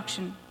established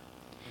production.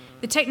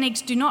 The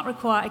techniques do not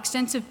require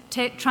extensive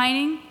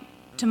training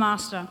to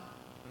master.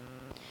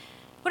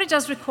 What it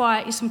does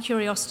require is some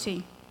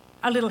curiosity,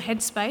 a little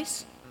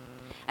headspace,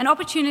 an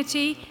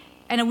opportunity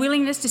and a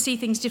willingness to see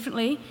things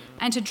differently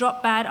and to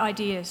drop bad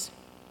ideas.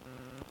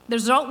 The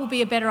result will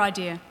be a better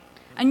idea,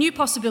 a new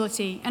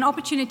possibility, an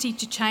opportunity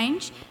to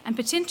change and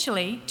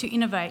potentially to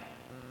innovate.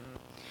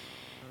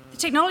 The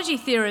technology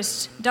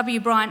theorist W.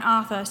 Brian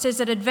Arthur says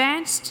that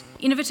advanced,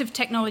 innovative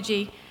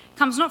technology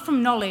comes not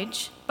from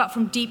knowledge, but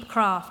from deep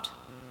craft.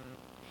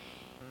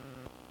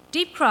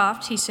 Deep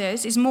craft, he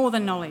says, is more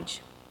than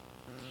knowledge.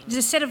 It is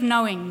a set of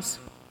knowings.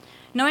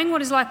 Knowing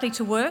what is likely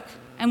to work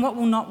and what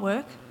will not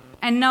work,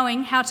 and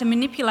knowing how to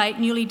manipulate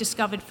newly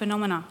discovered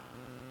phenomena.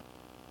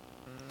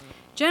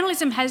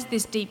 Journalism has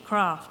this deep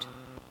craft,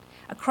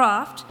 a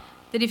craft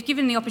that, if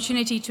given the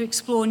opportunity to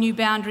explore new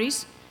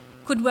boundaries,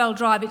 could well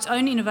drive its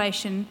own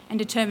innovation and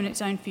determine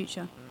its own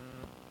future.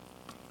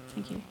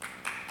 Thank you.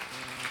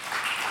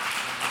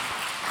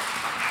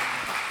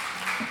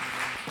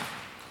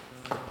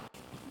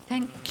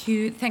 Thank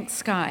you. Thanks,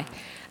 Sky.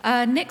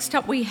 Next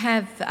up, we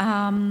have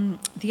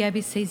the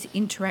ABC's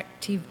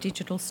interactive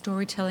digital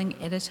storytelling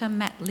editor,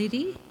 Matt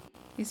Liddy.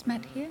 Is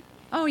Matt here?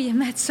 Oh, yeah,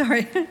 Matt,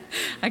 sorry.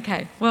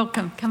 Okay,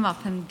 welcome. Come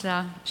up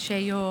and share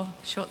your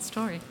short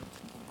story.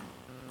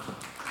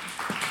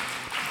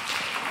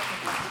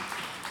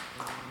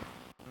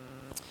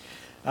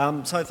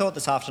 So I thought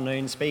this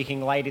afternoon,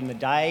 speaking late in the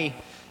day,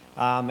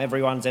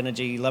 everyone's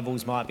energy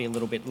levels might be a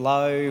little bit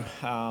low,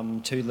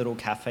 too little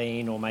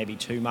caffeine or maybe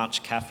too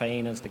much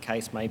caffeine, as the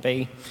case may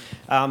be.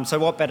 So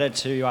what better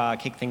to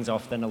kick things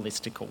off than a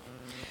listicle?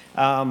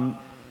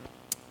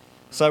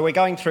 So we're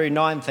going through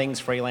 9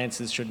 things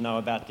freelancers should know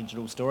about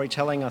digital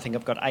storytelling. I think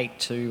I've got 8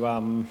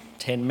 to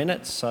 10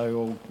 minutes,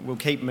 so we'll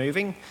keep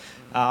moving.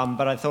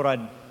 But I thought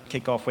I'd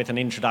kick off with an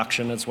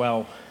introduction as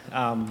well,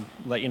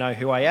 let you know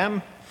who I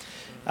am.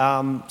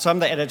 So I'm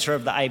the editor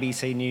of the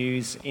ABC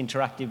News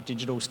Interactive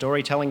Digital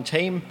Storytelling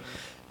team.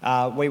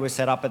 We were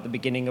set up at the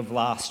beginning of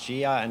last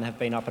year and have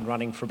been up and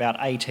running for about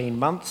 18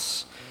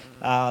 months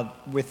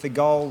with the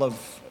goal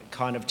of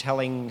kind of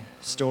telling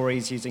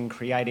stories using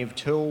creative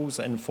tools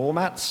and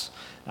formats,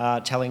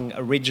 telling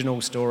original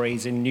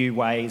stories in new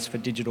ways for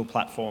digital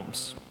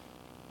platforms.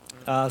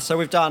 So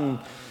we've done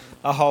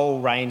a whole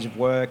range of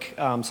work,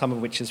 some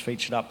of which is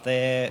featured up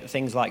there,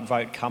 things like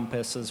Vote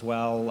Compass as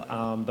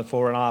well,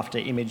 before and after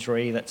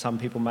imagery that some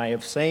people may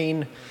have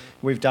seen.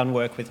 We've done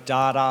work with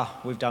data,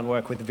 we've done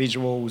work with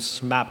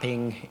visuals,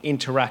 mapping,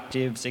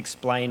 interactives,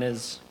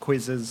 explainers,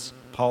 quizzes,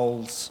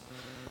 polls,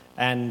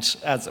 and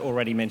as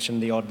already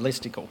mentioned, the odd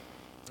listicle.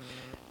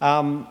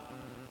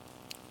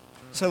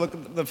 So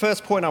look, the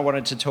first point I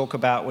wanted to talk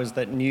about was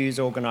that news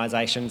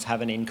organisations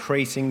have an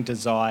increasing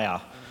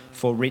desire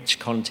for rich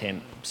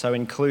content, so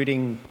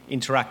including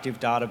interactive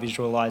data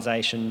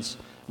visualisations,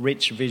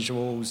 rich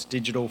visuals,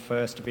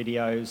 digital-first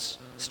videos,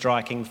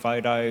 striking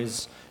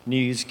photos,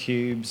 news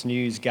cubes,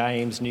 news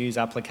games, news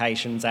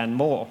applications, and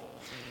more.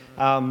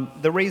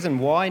 The reason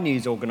why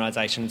news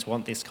organisations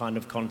want this kind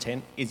of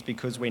content is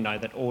because we know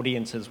that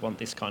audiences want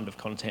this kind of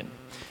content.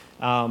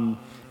 And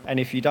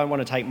if you don't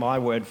want to take my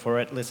word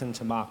for it, listen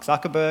to Mark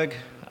Zuckerberg,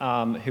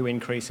 who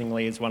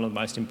increasingly is one of the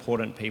most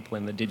important people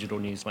in the digital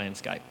news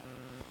landscape.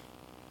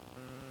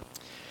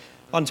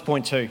 On to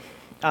point 2.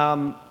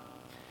 I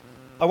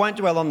won't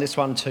dwell on this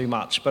one too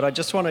much, but I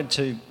just wanted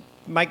to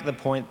make the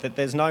point that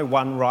there's no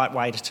one right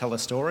way to tell a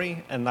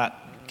story, and that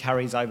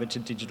carries over to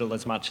digital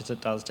as much as it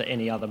does to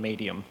any other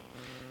medium.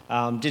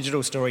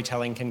 Digital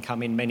storytelling can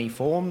come in many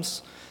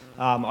forms.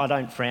 I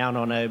don't frown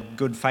on a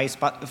good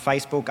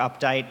Facebook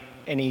update.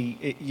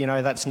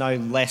 That's no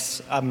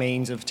less a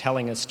means of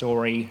telling a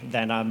story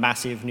than a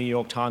massive New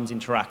York Times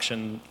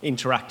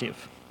interactive.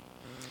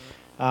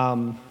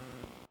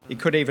 It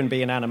could even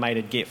be an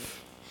animated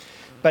GIF.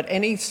 But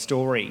any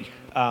story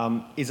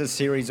is a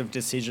series of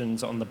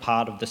decisions on the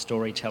part of the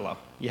storyteller.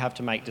 You have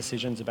to make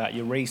decisions about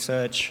your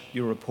research,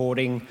 your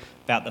reporting,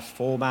 about the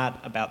format,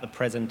 about the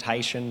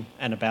presentation,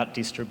 and about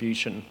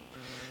distribution.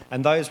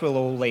 And those will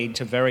all lead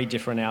to very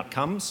different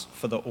outcomes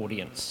for the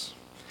audience.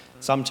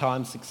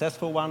 Sometimes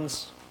successful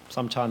ones,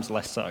 sometimes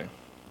less so.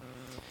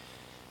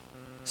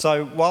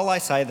 So while I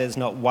say there's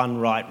not one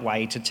right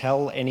way to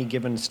tell any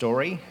given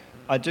story,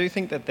 I do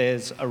think that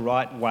there's a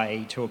right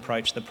way to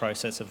approach the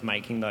process of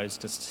making those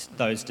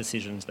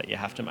decisions that you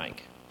have to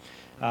make.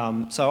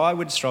 So I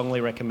would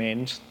strongly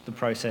recommend the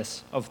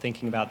process of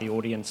thinking about the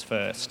audience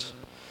first.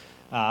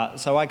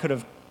 So I could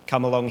have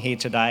come along here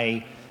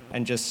today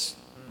and just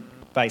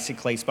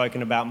basically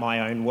spoken about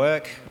my own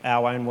work,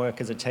 our own work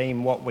as a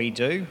team, what we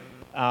do.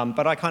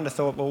 But I kind of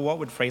thought, well, what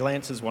would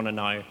freelancers want to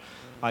know?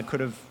 I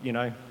could have,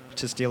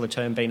 to steal a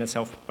term, been a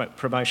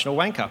self-promotional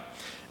wanker.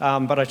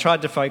 But I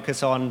tried to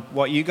focus on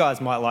what you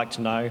guys might like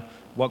to know,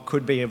 what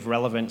could be of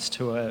relevance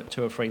to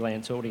a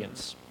freelance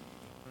audience.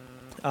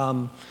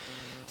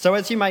 So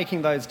as you're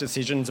making those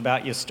decisions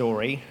about your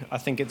story, I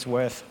think it's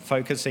worth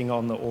focusing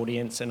on the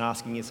audience and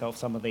asking yourself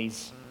some of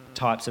these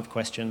types of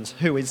questions.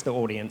 Who is the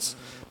audience?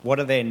 What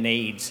are their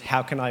needs?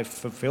 How can I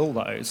fulfill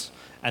those?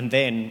 And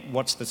then,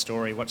 what's the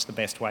story? What's the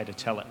best way to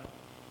tell it?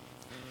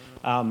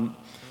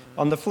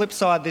 On the flip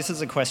side, this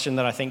is a question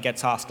that I think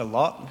gets asked a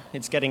lot.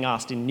 It's getting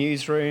asked in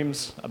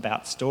newsrooms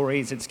about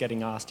stories. It's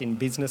getting asked in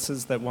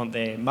businesses that want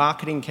their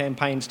marketing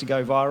campaigns to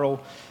go viral.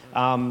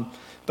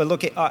 But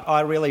look,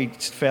 I really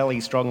fairly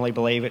strongly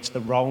believe it's the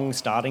wrong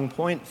starting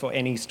point for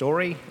any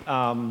story.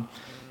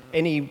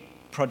 Any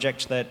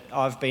project that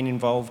I've been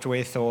involved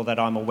with or that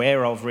I'm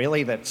aware of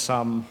really that's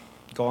gone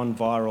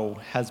viral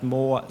has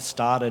more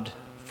started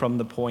from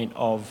the point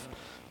of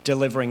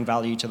delivering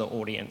value to the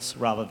audience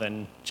rather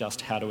than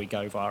just how do we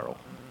go viral.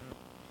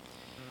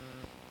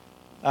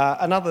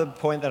 Another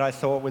point that I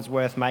thought was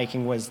worth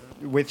making was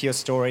with your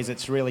stories,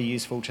 it's really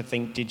useful to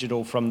think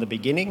digital from the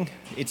beginning.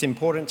 It's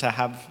important to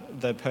have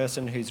the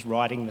person who's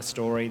writing the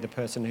story, the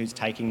person who's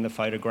taking the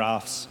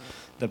photographs,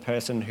 the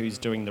person who's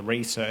doing the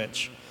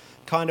research,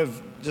 kind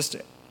of just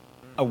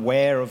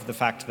aware of the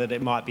fact that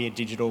it might be a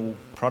digital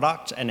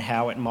product and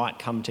how it might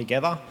come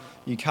together.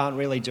 You can't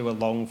really do a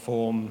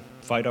long-form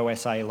photo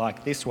essay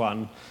like this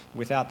one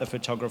without the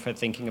photographer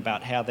thinking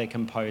about how they're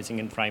composing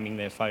and framing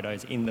their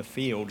photos in the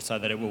field so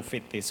that it will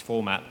fit this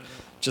format.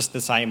 Just the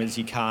same as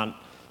you can't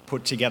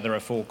put together a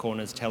Four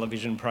Corners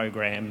television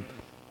program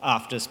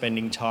after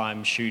spending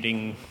time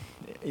shooting,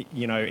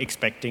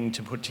 expecting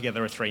to put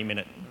together a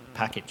 3-minute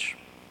package.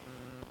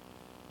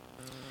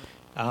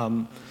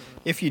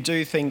 If you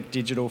do think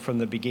digital from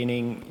the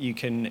beginning, you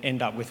can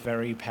end up with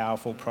very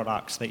powerful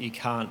products that you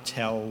can't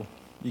tell.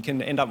 You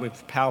can end up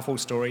with powerful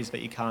stories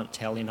that you can't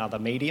tell in other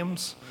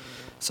mediums.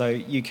 So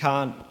you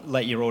can't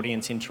let your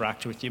audience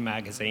interact with your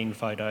magazine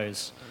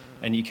photos,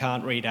 and you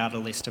can't read out a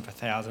list of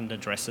 1,000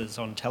 addresses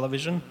on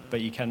television,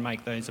 but you can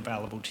make those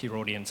available to your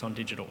audience on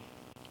digital.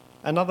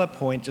 Another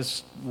point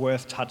just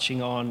worth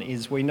touching on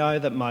is we know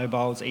that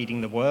mobile's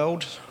eating the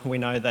world. We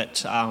know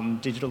that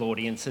digital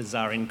audiences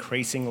are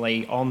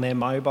increasingly on their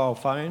mobile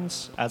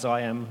phones, as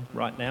I am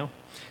right now.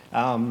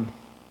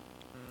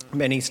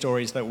 Many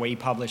stories that we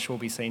publish will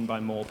be seen by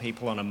more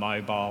people on a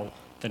mobile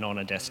than on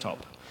a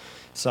desktop.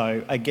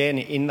 So again,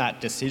 in that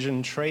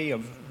decision tree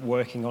of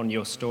working on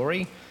your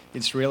story,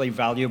 it's really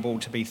valuable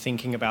to be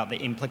thinking about the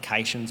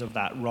implications of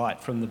that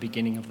right from the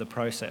beginning of the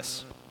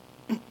process.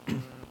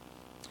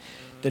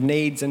 The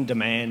needs and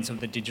demands of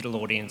the digital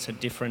audience are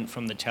different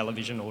from the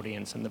television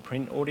audience and the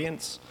print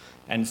audience.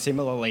 And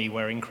similarly,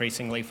 we're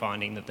increasingly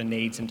finding that the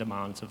needs and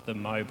demands of the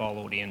mobile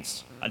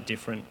audience are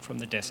different from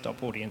the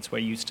desktop audience we're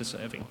used to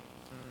serving.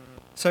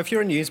 So if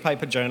you're a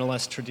newspaper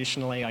journalist,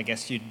 traditionally, I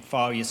guess you'd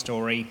file your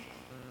story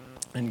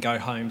and go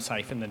home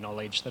safe in the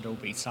knowledge that it'll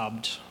be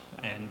subbed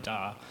and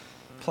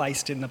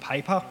placed in the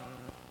paper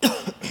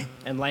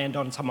and land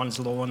on someone's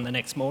lawn the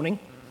next morning.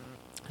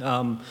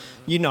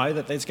 You know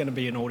that there's going to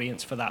be an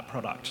audience for that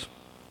product.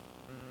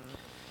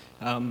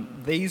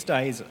 These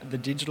days, the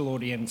digital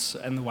audience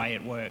and the way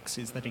it works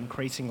is that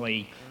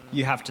increasingly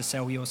you have to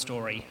sell your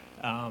story.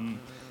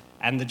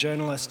 And the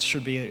journalist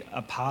should be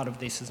a part of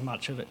this as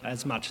much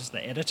as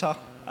the editor.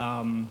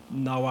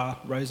 Noah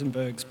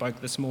Rosenberg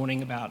spoke this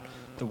morning about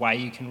the way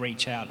you can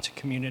reach out to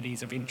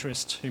communities of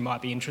interest who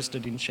might be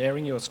interested in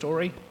sharing your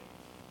story.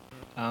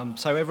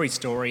 So every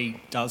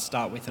story does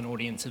start with an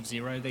audience of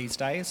 0 these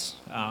days.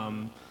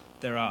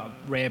 There are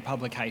rare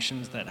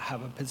publications that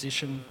have a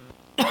position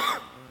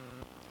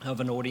of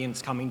an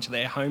audience coming to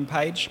their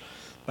homepage,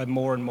 but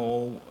more and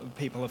more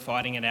people are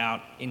fighting it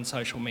out in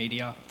social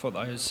media for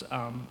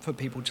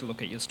people to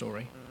look at your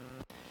story.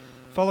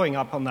 Following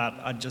up on that,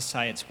 I'd just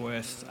say it's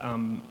worth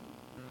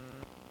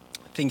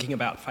thinking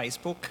about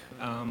Facebook.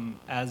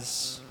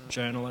 As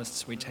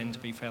journalists, we tend to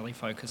be fairly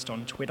focused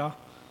on Twitter,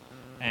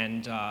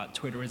 and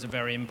Twitter is a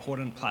very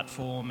important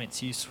platform.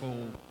 It's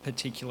useful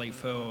particularly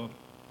for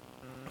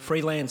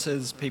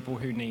freelancers, people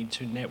who need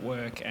to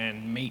network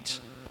and meet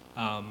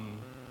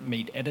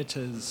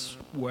editors,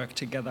 work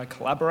together,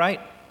 collaborate.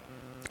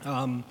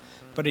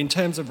 But in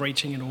terms of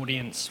reaching an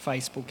audience,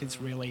 Facebook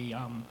is really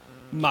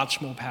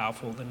much more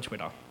powerful than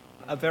Twitter.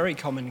 A very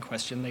common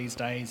question these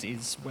days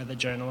is whether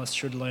journalists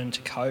should learn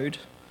to code.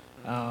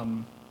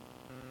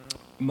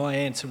 My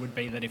answer would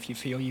be that if you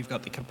feel you've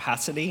got the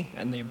capacity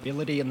and the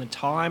ability and the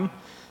time,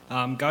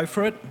 go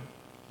for it.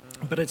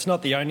 But it's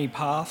not the only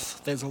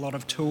path. There's a lot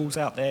of tools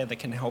out there that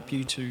can help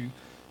you to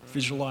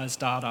visualise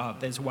data.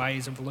 There's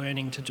ways of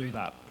learning to do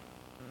that.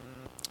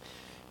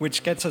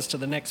 Which gets us to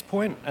the next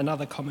point.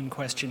 Another common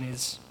question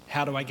is,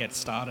 how do I get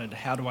started?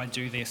 How do I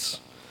do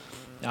this?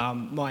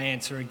 My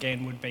answer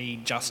again would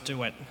be just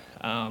do it.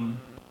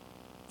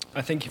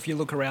 I think if you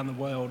look around the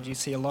world, you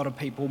see a lot of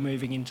people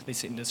moving into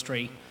this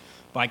industry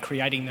by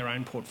creating their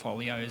own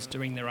portfolios,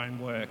 doing their own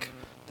work.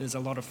 There's a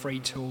lot of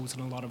free tools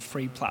and a lot of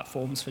free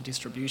platforms for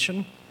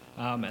distribution,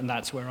 and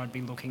that's where I'd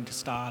be looking to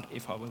start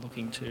if I were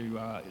looking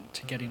to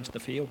get into the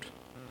field.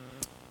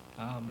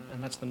 And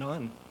that's the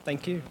 9.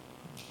 Thank you.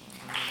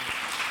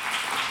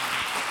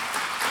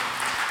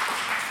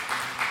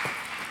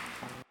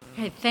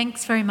 Okay,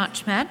 thanks very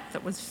much, Matt.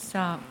 That was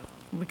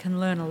we can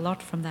learn a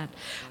lot from that.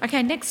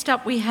 Okay, next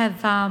up we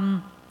have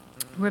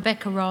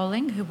Rebecca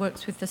Rowling, who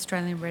works with the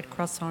Australian Red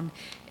Cross on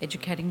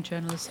educating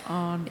journalists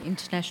on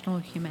international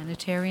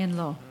humanitarian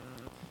law.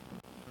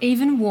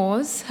 Even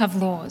wars have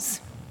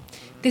laws.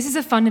 This is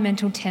a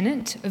fundamental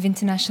tenet of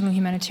international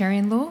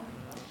humanitarian law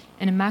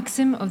and a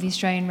maxim of the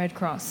Australian Red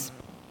Cross.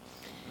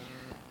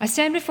 I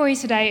stand before you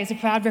today as a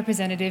proud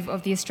representative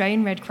of the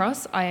Australian Red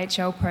Cross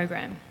IHL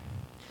program.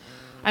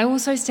 I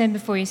also stand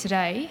before you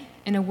today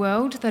in a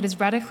world that is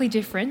radically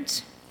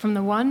different from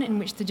the one in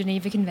which the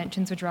Geneva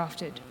Conventions were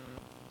drafted.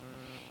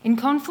 In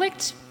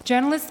conflict,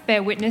 journalists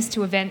bear witness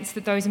to events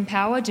that those in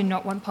power do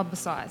not want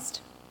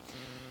publicised.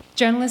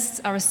 Journalists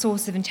are a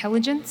source of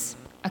intelligence,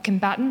 a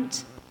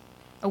combatant,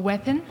 a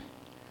weapon,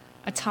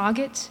 a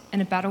target,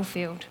 and a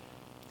battlefield.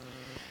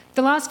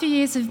 The last few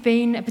years have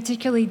been a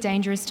particularly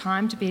dangerous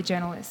time to be a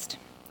journalist.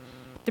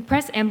 The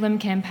Press Emblem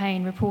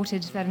campaign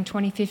reported that in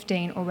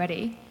 2015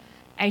 already,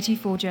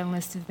 84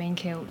 journalists have been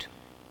killed.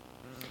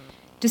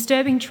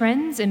 Disturbing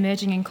trends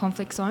emerging in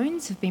conflict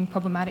zones have been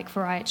problematic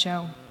for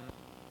IHL,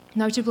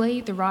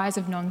 notably the rise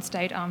of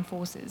non-state armed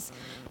forces,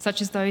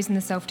 such as those in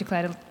the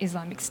self-declared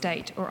Islamic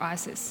State, or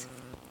ISIS.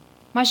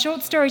 My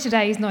short story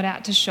today is not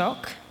out to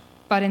shock,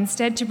 but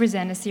instead to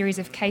present a series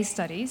of case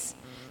studies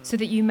so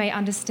that you may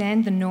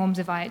understand the norms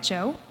of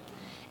IHL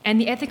and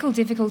the ethical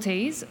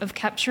difficulties of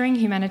capturing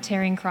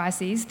humanitarian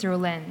crises through a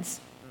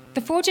lens.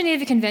 The 4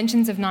 Geneva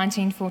Conventions of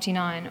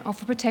 1949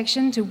 offer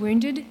protection to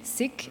wounded,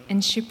 sick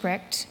and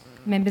shipwrecked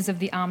members of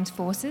the armed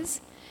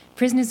forces,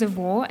 prisoners of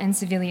war and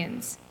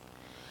civilians.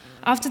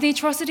 After the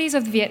atrocities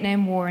of the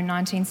Vietnam War in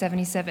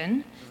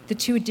 1977, the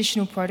 2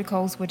 additional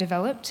protocols were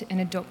developed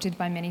and adopted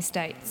by many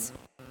states.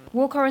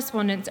 War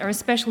correspondents are a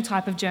special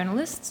type of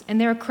journalists and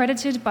they're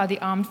accredited by the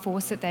armed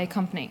force that they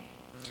accompany.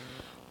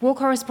 War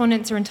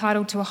correspondents are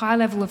entitled to a high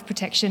level of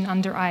protection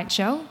under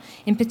IHL,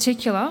 in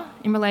particular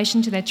in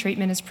relation to their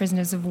treatment as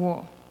prisoners of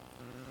war.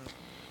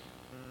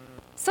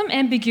 Some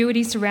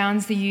ambiguity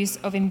surrounds the use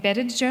of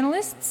embedded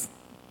journalists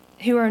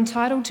who are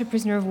entitled to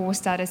prisoner of war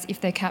status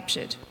if they're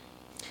captured.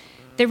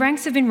 Their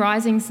ranks have been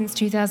rising since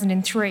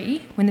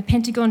 2003, when the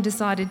Pentagon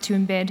decided to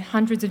embed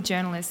hundreds of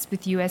journalists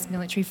with US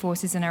military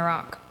forces in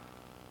Iraq.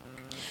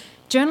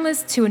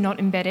 Journalists who are not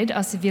embedded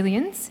are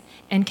civilians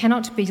and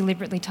cannot be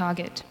deliberately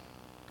targeted.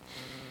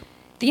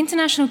 The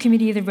International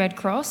Committee of the Red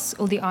Cross,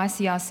 or the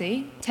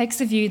ICRC, takes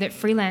the view that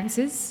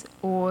freelancers,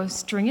 or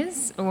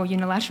stringers, or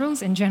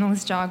unilaterals in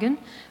journalist jargon,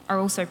 are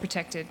also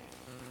protected.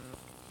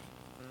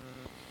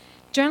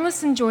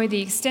 Journalists enjoy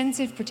the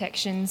extensive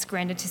protections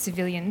granted to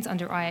civilians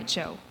under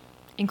IHL,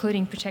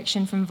 including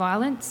protection from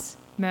violence,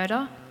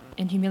 murder,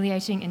 and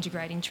humiliating and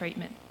degrading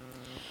treatment.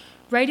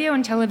 Radio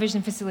and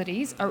television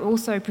facilities are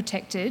also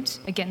protected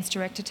against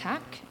direct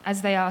attack,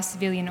 as they are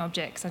civilian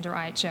objects under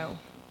IHL.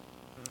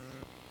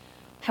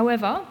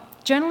 However,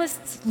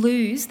 journalists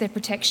lose their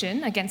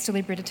protection against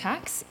deliberate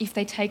attacks if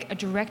they take a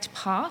direct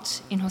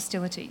part in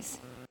hostilities.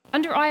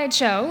 Under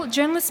IHL,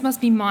 journalists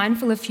must be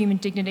mindful of human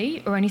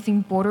dignity or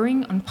anything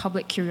bordering on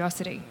public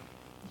curiosity.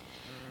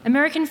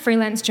 American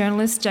freelance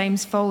journalist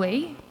James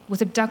Foley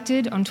was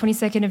abducted on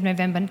 22nd of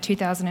November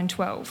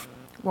 2012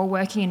 while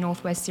working in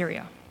northwest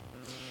Syria.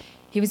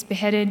 He was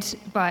beheaded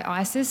by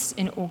ISIS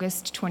in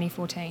August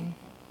 2014.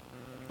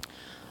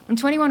 On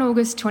 21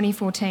 August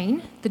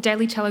 2014, the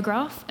Daily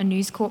Telegraph, a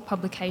News Corp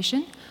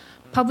publication,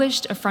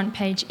 published a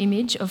front-page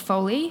image of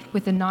Foley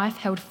with a knife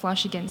held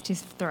flush against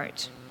his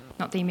throat.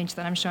 Not the image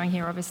that I'm showing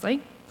here,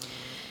 obviously.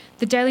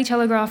 The Daily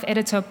Telegraph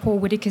editor Paul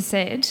Whitaker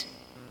said,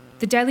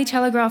 "The Daily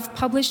Telegraph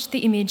published the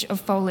image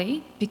of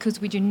Foley because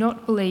we do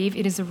not believe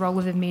it is the role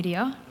of the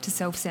media to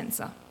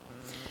self-censor."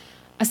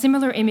 A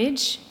similar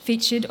image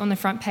featured on the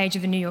front page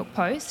of the New York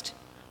Post,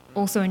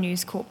 also a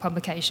News Corp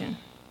publication.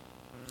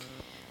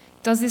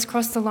 Does this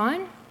cross the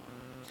line?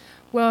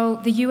 Well,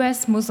 the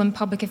US Muslim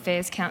Public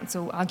Affairs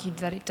Council argued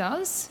that it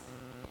does,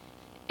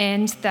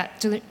 and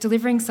that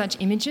delivering such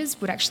images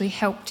would actually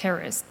help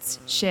terrorists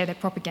share their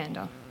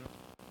propaganda.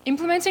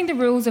 Implementing the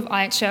rules of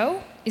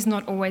IHL is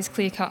not always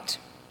clear-cut.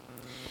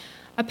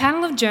 A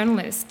panel of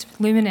journalist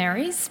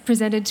luminaries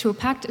presented to a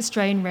packed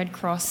Australian Red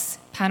Cross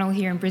panel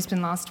here in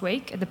Brisbane last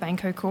week at the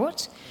Banco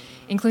Court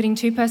including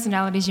two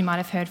personalities you might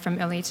have heard from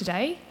earlier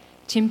today,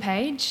 Tim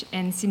Page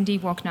and Cindy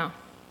Wagner.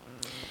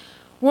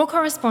 War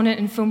correspondent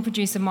and film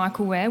producer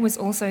Michael Ware was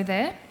also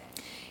there.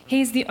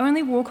 He is the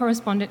only war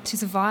correspondent to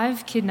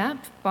survive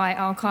kidnap by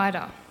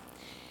Al-Qaeda.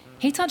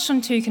 He touched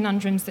on two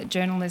conundrums that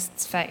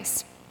journalists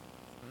face.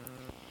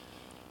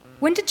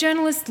 When do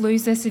journalists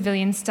lose their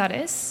civilian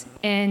status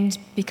and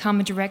become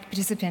a direct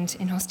participant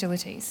in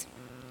hostilities?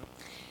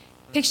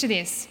 Picture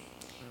this.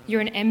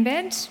 You're in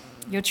embed,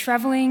 you're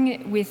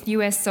travelling with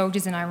US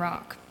soldiers in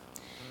Iraq.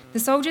 The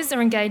soldiers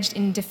are engaged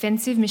in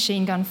defensive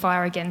machine gun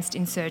fire against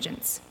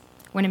insurgents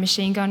when a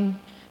machine gun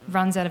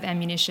runs out of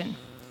ammunition.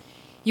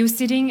 You're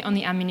sitting on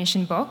the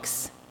ammunition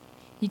box,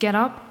 you get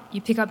up,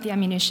 you pick up the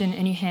ammunition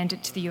and you hand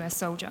it to the US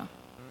soldier.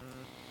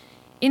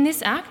 In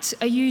this act,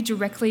 are you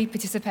directly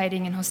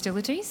participating in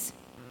hostilities?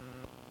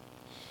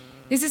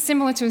 This is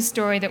similar to a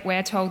story that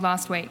Ware told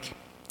last week.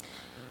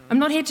 I'm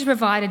not here to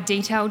provide a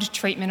detailed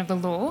treatment of the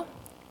law.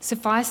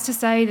 Suffice to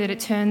say that it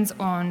turns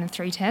on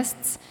three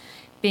tests,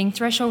 being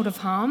threshold of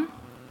harm,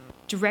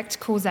 direct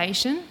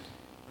causation,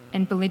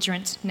 and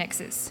belligerent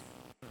nexus.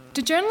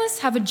 Do journalists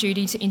have a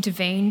duty to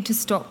intervene to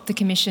stop the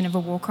commission of a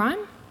war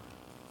crime?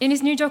 In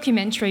his new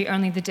documentary,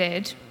 Only the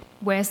Dead,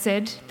 Ware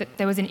said that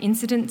there was an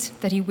incident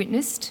that he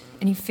witnessed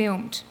and he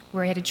filmed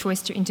where he had a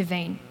choice to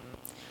intervene.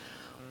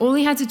 All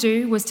he had to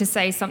do was to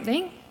say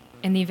something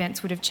and the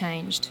events would have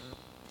changed.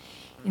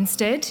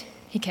 Instead,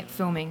 he kept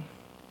filming.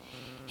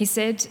 He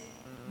said,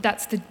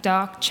 "That's the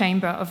dark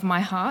chamber of my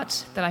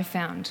heart that I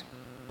found."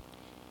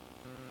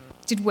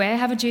 Did Ware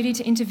have a duty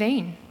to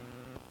intervene?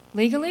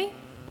 Legally?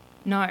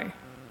 No.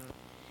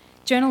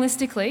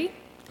 Journalistically,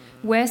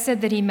 Ware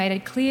said that he made a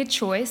clear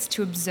choice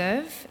to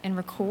observe and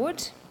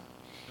record,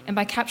 and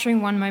by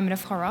capturing one moment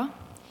of horror,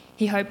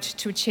 he hoped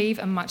to achieve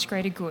a much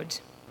greater good.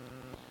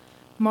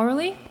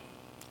 Morally?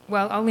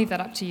 Well, I'll leave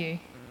that up to you.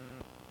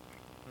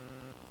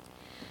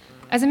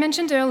 As I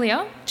mentioned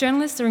earlier,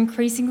 journalists are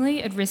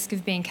increasingly at risk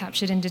of being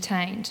captured and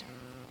detained.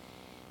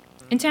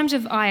 In terms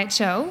of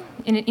IHL,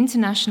 in an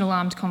international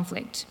armed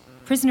conflict,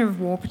 prisoner of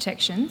war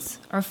protections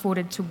are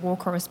afforded to war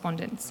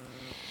correspondents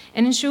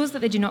and ensures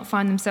that they do not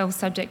find themselves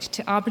subject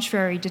to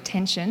arbitrary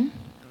detention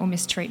or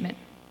mistreatment.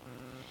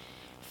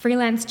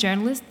 Freelance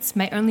journalists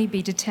may only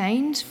be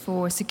detained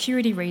for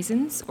security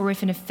reasons or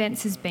if an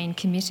offence has been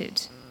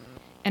committed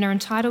and are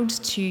entitled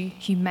to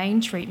humane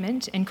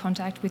treatment and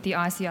contact with the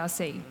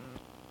ICRC.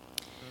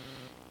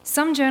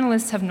 Some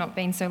journalists have not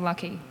been so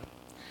lucky.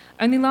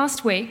 Only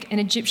last week, an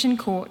Egyptian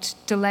court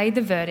delayed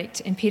the verdict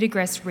in Peter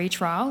Grest's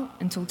retrial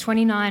until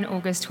 29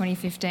 August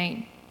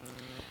 2015.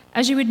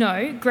 As you would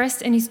know,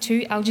 Grest and his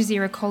two Al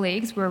Jazeera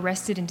colleagues were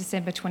arrested in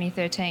December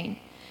 2013,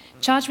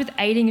 charged with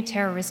aiding a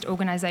terrorist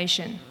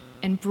organisation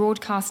and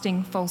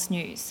broadcasting false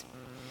news,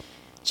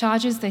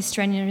 charges they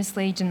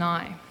strenuously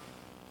deny.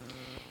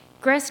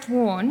 Grest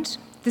warned,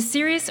 the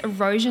serious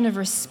erosion of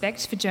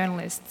respect for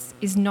journalists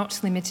is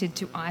not limited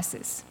to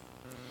ISIS.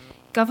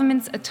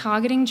 Governments are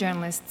targeting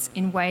journalists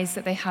in ways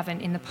that they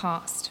haven't in the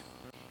past.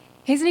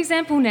 Here's an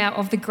example now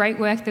of the great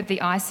work that the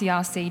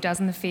ICRC does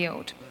in the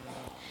field.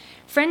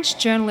 French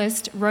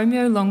journalist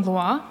Romeo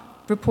Langlois,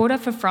 reporter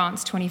for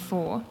France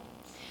 24,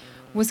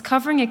 was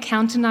covering a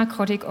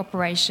counter-narcotic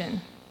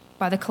operation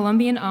by the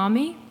Colombian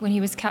army when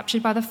he was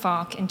captured by the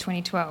FARC in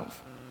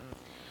 2012.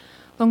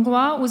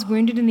 Langlois was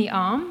wounded in the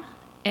arm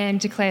and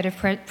declared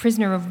a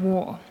prisoner of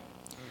war.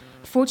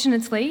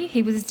 Fortunately,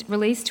 he was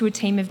released to a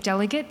team of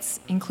delegates,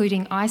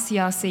 including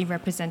ICRC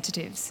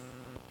representatives.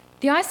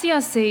 The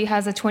ICRC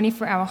has a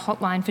 24-hour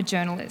hotline for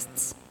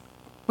journalists.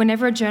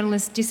 Whenever a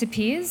journalist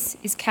disappears,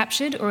 is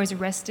captured or is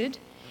arrested,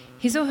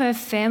 his or her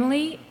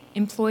family,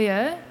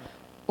 employer,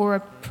 or a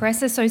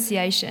press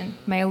association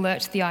may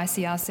alert the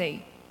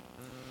ICRC.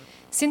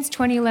 Since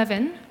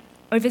 2011,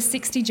 over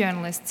 60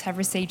 journalists have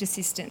received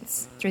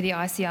assistance through the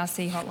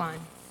ICRC hotline.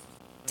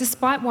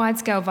 Despite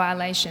wide-scale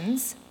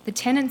violations, the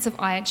tenets of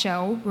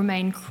IHL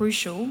remain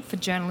crucial for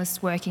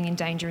journalists working in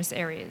dangerous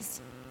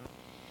areas.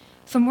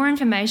 For more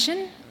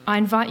information, I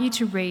invite you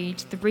to read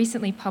the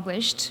recently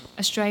published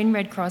Australian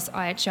Red Cross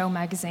IHL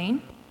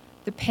magazine,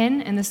 The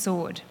Pen and the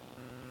Sword.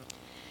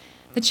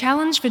 The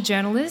challenge for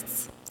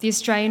journalists, the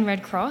Australian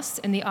Red Cross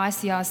and the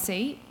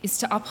ICRC is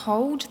to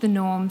uphold the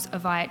norms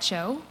of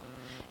IHL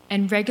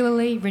and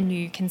regularly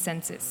renew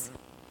consensus.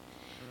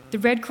 The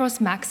Red Cross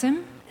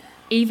maxim,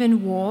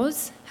 "Even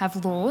wars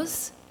have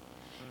laws,"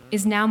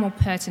 is now more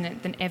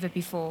pertinent than ever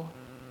before.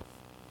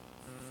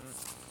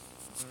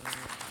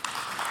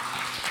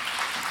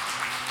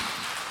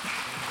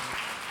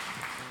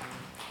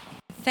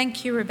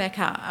 Thank you,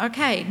 Rebecca.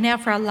 Okay, now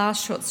for our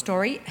last short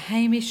story.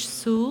 Hamish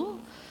Sewell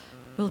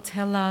will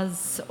tell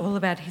us all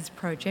about his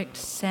project,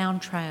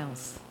 Sound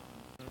Trails.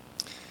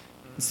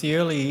 It's the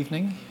early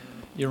evening.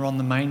 You're on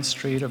the main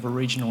street of a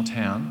regional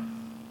town.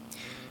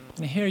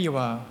 And here you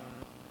are,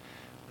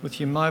 with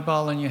your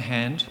mobile in your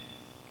hand,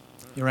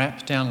 your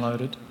app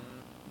downloaded,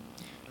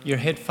 your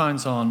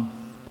headphones on.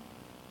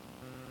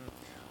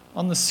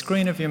 On the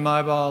screen of your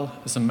mobile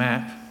is a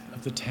map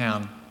of the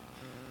town,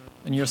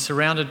 and you're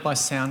surrounded by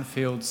sound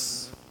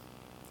fields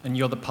and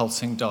you're the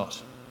pulsing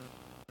dot.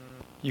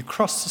 You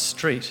cross the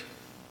street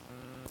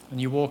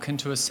and you walk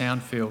into a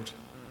sound field.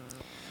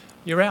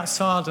 You're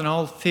outside an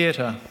old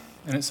theatre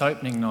and it's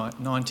opening night,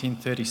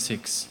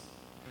 1936.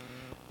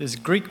 There's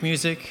Greek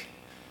music,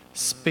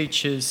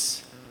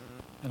 speeches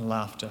and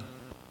laughter.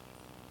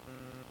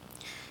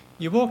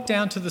 You walk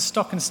down to the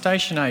stock and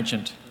station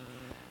agent,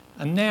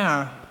 and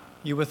now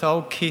you're with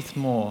old Keith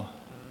Moore,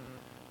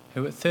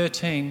 who at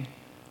 13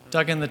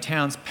 dug in the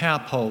town's power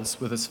poles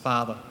with his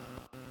father.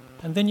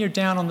 And then you're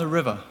down on the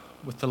river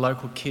with the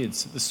local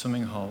kids at the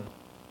swimming hole.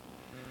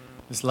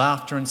 There's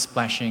laughter and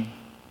splashing,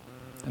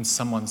 and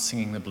someone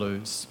singing the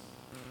blues.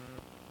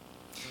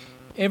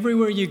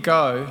 Everywhere you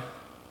go,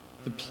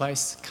 the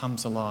place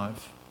comes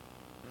alive,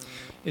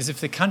 as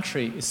if the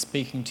country is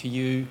speaking to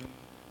you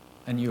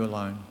and you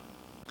alone.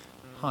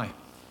 Hi,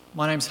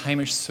 my name's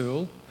Hamish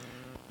Sewell,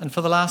 and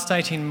for the last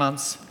 18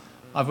 months,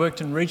 I've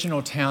worked in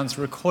regional towns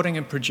recording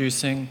and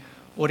producing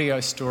audio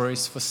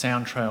stories for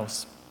Sound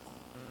Trails.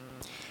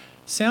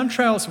 Sound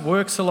Trails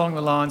works along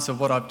the lines of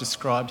what I've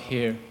described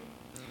here.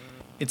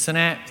 It's an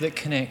app that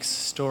connects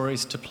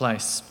stories to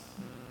place.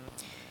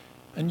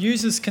 And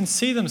users can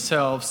see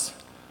themselves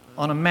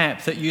on a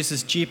map that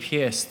uses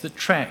GPS that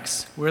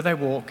tracks where they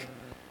walk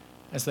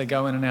as they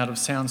go in and out of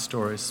sound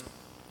stories.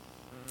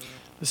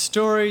 The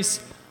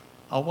stories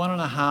are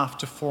 1.5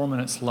 to 4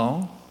 minutes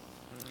long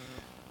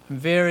and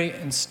vary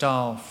in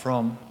style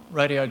from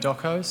radio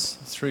docos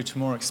through to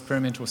more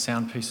experimental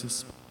sound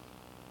pieces.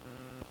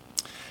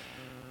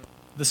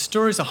 The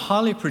stories are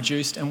highly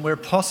produced, and where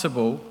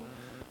possible,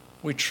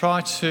 we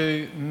try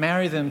to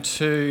marry them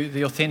to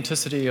the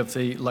authenticity of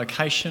the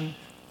location,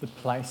 the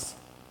place,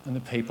 and the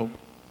people.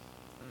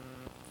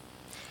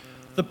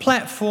 The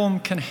platform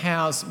can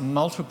house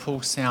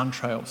multiple sound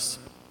trails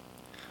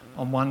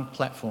on one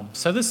platform.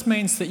 So this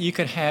means that you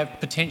could have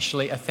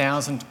potentially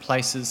 1,000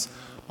 places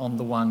on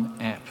the one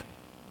app.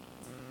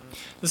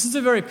 This is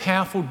a very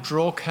powerful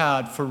draw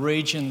card for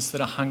regions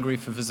that are hungry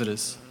for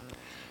visitors,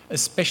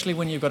 especially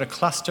when you've got a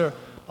cluster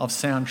of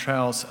sound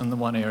trails in the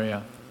one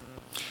area.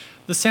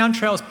 The Sound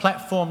Trails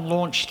platform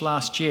launched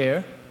last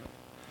year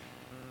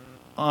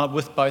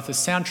with both a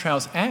Sound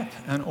Trails app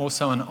and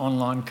also an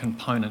online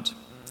component.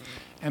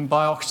 And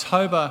by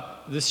October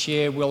this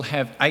year, we'll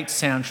have 8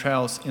 Sound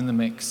Trails in the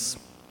mix.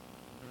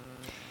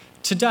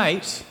 To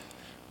date,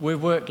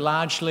 we've worked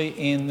largely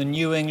in the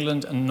New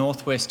England and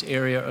northwest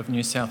area of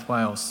New South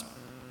Wales.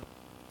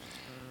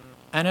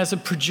 And as a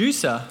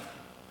producer,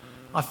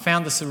 I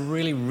found this a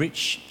really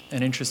rich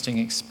and interesting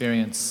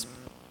experience.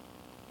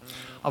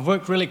 I've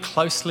worked really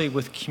closely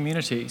with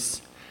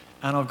communities,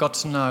 and I've got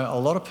to know a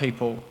lot of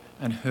people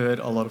and heard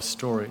a lot of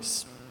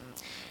stories.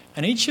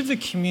 And each of the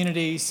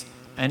communities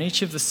and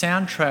each of the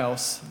sound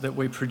trails that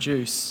we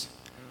produce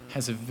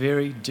has a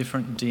very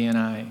different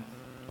DNA.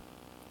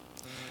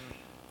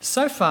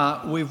 So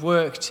far, we've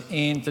worked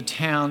in the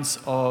towns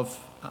of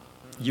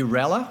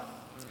Uralla,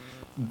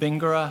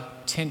 Bingara,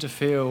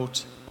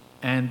 Tenterfield,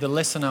 and the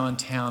lesser-known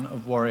town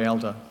of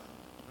Warialda.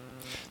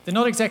 They're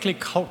not exactly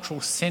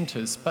cultural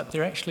centres, but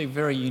they're actually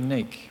very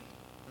unique.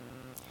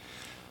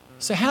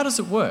 So how does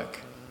it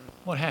work?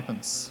 What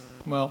happens?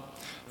 Well,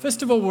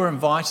 first of all, we're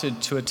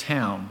invited to a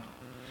town,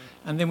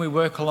 and then we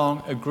work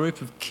along a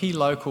group of key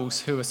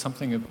locals who are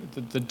something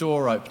of the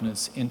door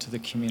openers into the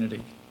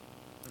community.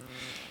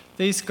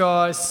 These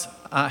guys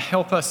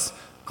help us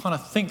kind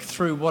of think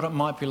through what it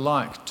might be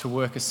like to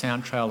work a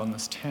sound trail in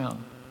this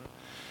town.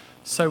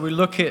 So we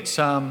look at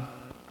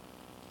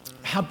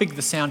how big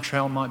the sound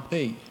trail might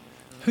be,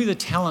 who the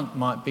talent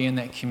might be in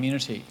that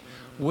community,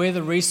 where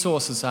the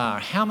resources are,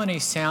 how many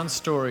sound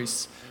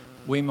stories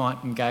we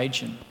might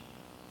engage in.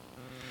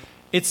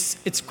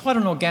 It's quite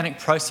an organic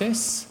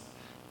process,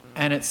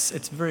 and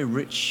it's very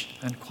rich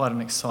and quite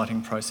an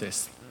exciting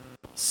process.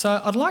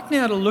 So I'd like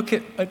now to look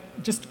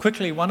at just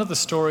quickly one of the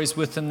stories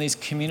within these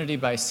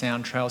community-based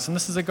sound trails, and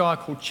this is a guy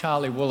called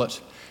Charlie Woolett.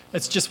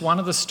 It's just one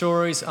of the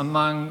stories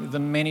among the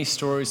many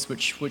stories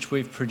which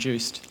we've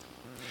produced.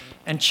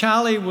 And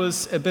Charlie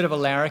was a bit of a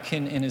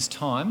larrikin in his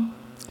time,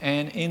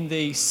 and in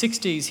the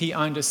 60s he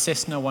owned a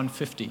Cessna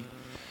 150.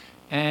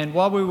 And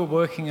while we were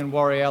working in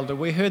Warialda,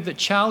 we heard that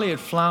Charlie had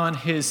flown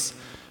his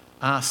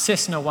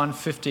Cessna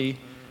 150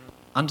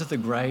 under the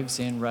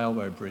Gravesend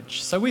Railway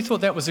Bridge. So we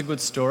thought that was a good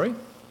story.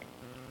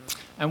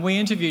 And we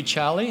interviewed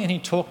Charlie, and he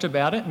talked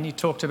about it, and he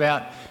talked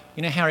about,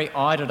 you know, how he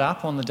eyed it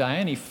up on the day,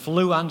 and he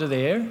flew under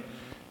there.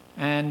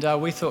 And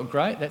we thought,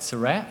 great, that's a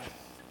wrap.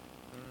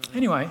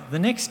 Anyway, the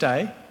next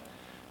day,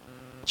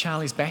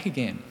 Charlie's back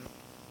again.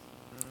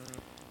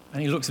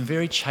 And he looks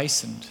very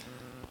chastened.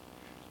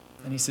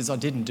 And he says, I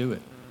didn't do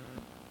it.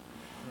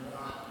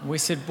 We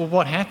said, well,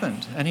 what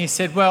happened? And he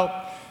said,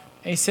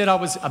 I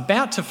was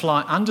about to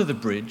fly under the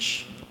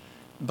bridge,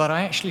 but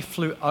I actually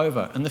flew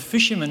over. And the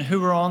fishermen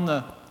who were on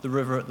the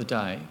river at the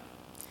day,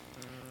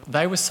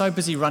 they were so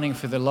busy running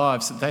for their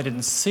lives that they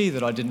didn't see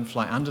that I didn't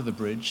fly under the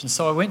bridge. And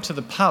so I went to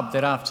the pub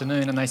that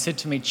afternoon and they said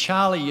to me,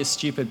 Charlie, you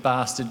stupid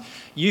bastard,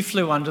 you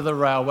flew under the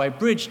railway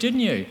bridge, didn't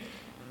you?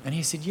 And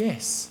he said,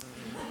 yes.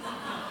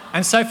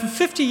 And so for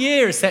 50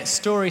 years, that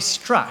story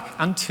struck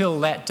until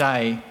that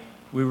day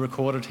we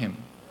recorded him.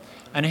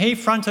 And he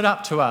fronted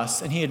up to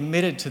us and he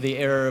admitted to the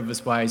error of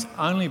his ways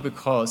only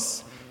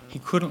because he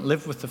couldn't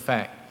live with the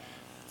fact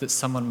that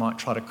someone might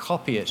try to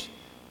copy it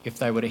if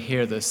they were to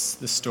hear this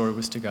story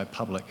was to go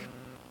public.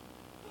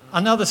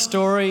 Another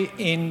story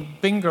in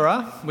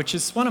Bingara, which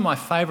is one of my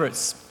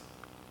favourites,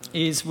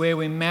 is where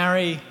we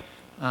where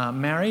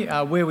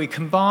we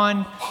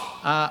combine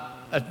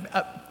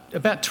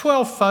about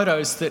 12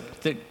 photos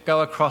that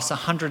go across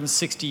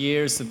 160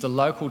 years of the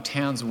local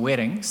town's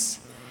weddings,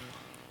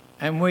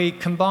 and we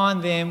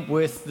combine them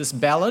with this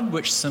ballad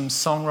which some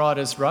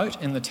songwriters wrote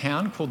in the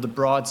town called The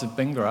Brides of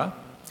Bingara,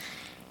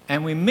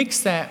 and we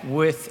mix that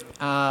with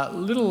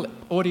little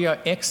audio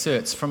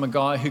excerpts from a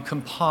guy who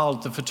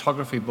compiled the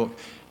photography book,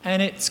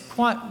 and it's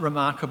quite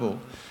remarkable.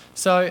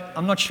 So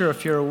I'm not sure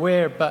if you're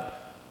aware, but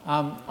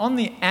on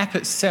the app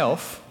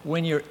itself,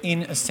 when you're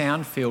in a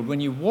sound field, when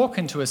you walk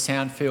into a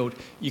sound field,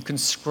 you can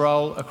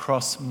scroll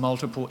across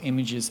multiple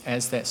images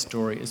as that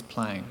story is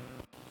playing.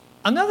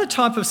 Another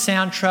type of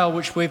sound trail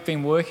which we've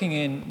been working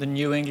in the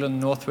New England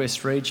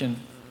Northwest region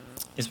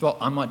is what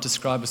I might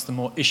describe as the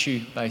more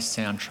issue-based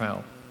sound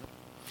trail.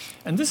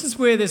 And this is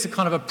where there's a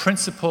kind of a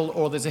principle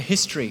or there's a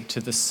history to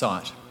this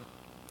site.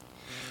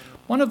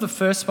 One of the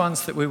first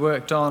ones that we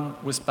worked on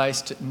was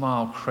based at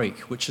Mile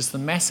Creek, which is the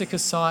massacre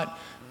site,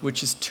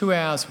 which is 2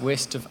 hours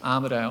west of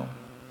Armidale.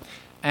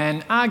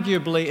 And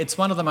arguably, it's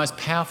one of the most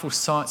powerful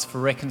sites for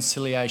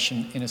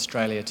reconciliation in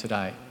Australia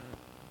today.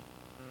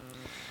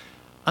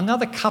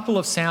 Another couple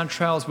of sound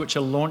trails which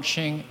are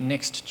launching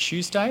next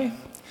Tuesday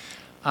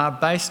are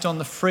based on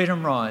the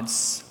Freedom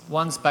Rides.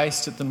 One's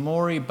based at the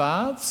Moree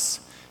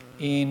Baths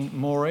in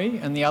Moree,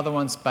 and the other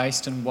one's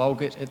based in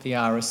Walgett at the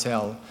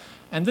RSL.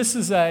 And this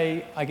is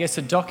a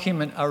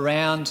document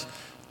around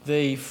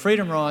the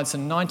Freedom Rides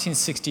in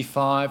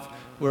 1965,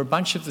 where a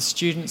bunch of the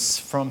students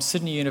from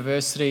Sydney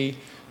University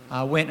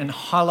went and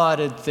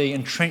highlighted the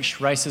entrenched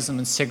racism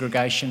and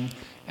segregation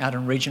out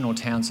in regional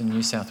towns in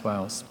New South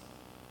Wales.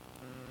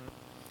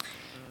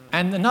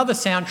 And another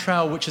sound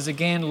trail, which is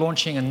again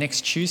launching on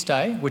next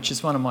Tuesday, which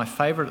is one of my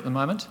favourite at the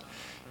moment,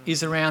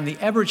 is around the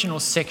Aboriginal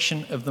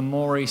section of the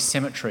Moree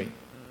Cemetery.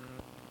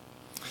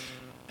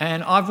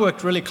 And I've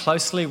worked really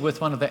closely with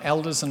one of the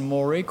elders in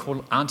Moree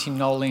called Auntie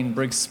Nolene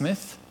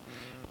Briggs-Smith.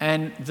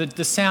 And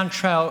the sound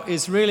trail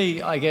is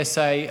really, I guess,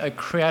 a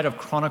creative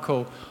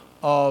chronicle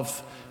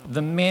of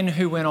the men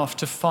who went off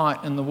to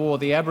fight in the war,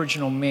 the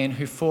Aboriginal men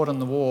who fought in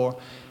the war,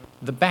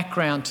 the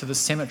background to the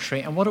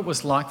cemetery, and what it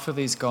was like for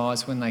these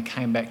guys when they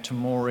came back to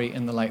Moree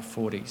in the late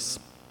 40s.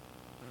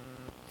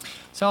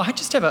 So I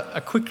just have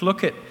a quick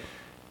look at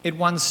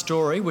one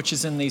story, which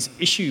is in these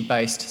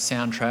issue-based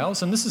sound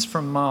trails, and this is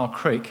from Mile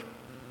Creek.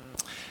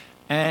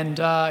 And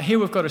here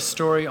we've got a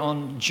story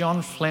on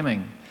John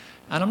Fleming.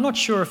 And I'm not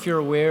sure if you're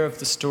aware of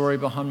the story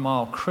behind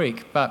Mile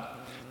Creek, but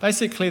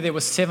basically there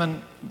were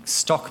 7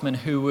 stockmen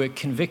who were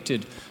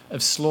convicted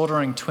of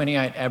slaughtering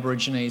 28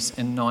 Aborigines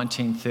in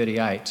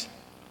 1938.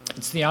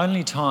 It's the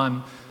only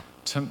time,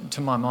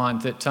 to my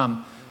mind, that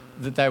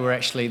they were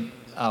actually,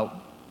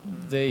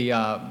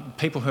 the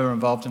people who were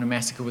involved in a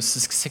massacre was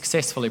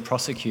successfully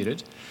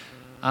prosecuted.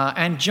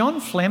 And John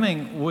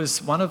Fleming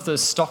was one of the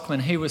stockmen.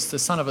 He was the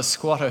son of a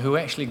squatter who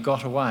actually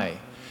got away.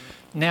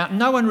 Now,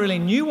 no one really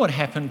knew what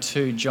happened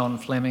to John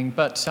Fleming,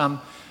 but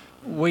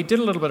we did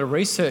a little bit of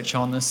research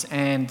on this,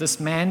 and this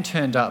man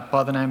turned up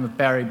by the name of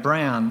Barry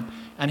Brown,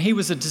 and he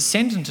was a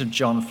descendant of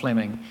John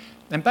Fleming.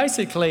 And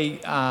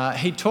basically,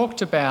 he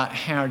talked about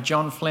how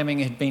John Fleming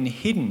had been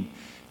hidden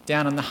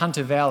down in the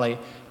Hunter Valley,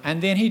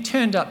 and then he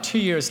turned up 2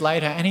 years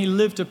later, and he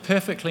lived a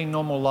perfectly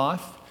normal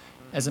life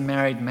as a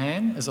married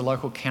man, as a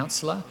local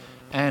councillor,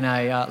 and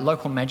a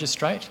local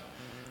magistrate.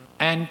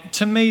 And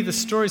to me, the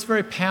story is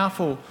very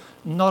powerful,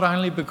 not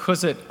only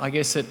because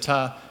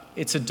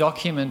it's a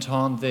document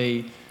on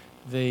the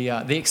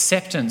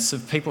acceptance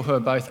of people who are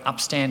both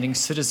upstanding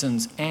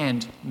citizens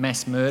and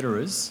mass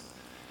murderers,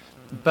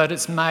 but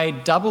it's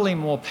made doubly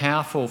more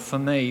powerful for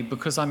me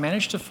because I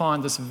managed to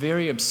find this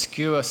very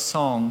obscure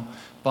song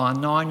by a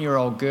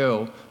 9-year-old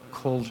girl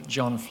called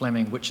John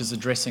Fleming, which is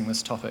addressing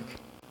this topic.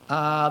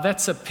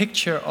 That's a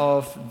picture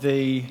of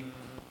the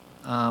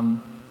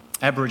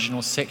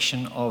Aboriginal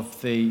section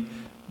of the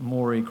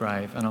Moree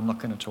grave, and I'm not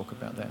going to talk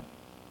about that.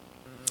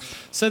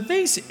 So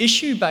these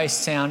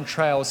issue-based sound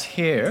trails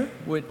here,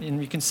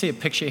 and you can see a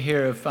picture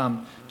here of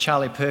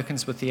Charlie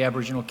Perkins with the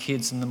Aboriginal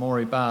kids in the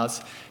Moree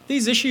Baths.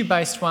 These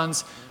issue-based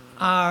ones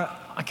are,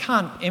 I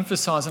can't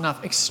emphasise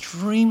enough,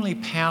 extremely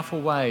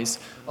powerful ways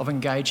of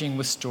engaging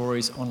with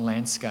stories on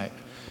landscape.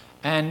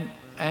 And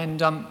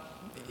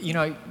you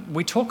know,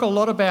 we talk a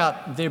lot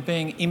about there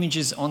being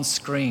images on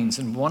screens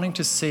and wanting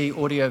to see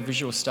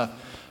audio-visual stuff.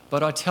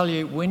 But I tell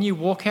you, when you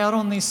walk out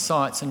on these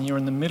sites and you're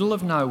in the middle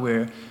of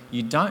nowhere,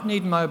 you don't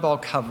need mobile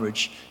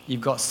coverage. You've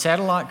got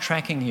satellite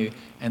tracking you,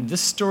 and this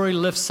story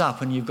lifts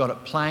up and you've got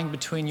it playing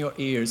between your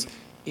ears.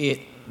 It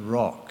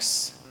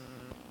rocks.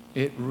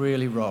 It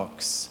really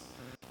rocks.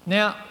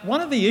 Now,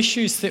 one of the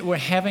issues that we're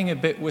having a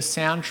bit with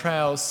Sound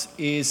Trails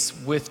is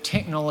with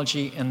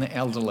technology and the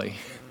elderly.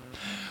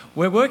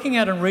 We're working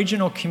out in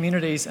regional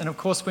communities, and of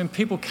course when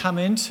people come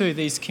into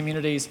these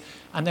communities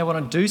and they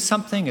want to do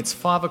something, it's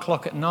 5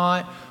 o'clock at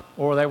night,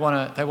 or they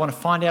want to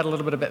find out a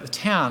little bit about the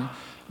town,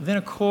 then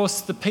of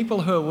course the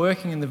people who are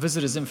working in the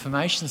Visitors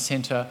Information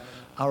Centre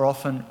are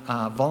often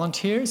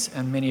volunteers,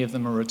 and many of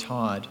them are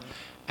retired.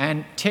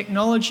 And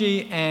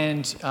technology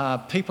and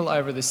people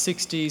over the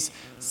 60s,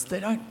 they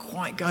don't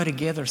quite go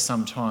together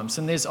sometimes,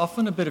 and there's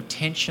often a bit of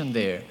tension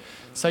there.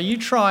 So you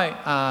try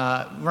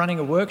running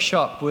a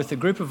workshop with a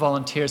group of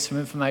volunteers from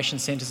information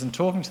centres and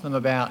talking to them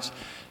about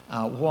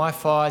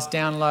Wi-Fi's,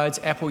 downloads,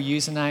 Apple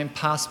username,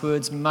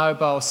 passwords,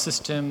 mobile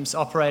systems,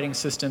 operating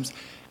systems,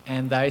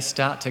 and they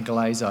start to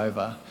glaze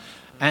over.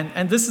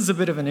 And this is a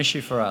bit of an issue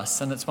for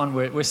us, and it's one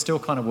we're still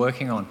kind of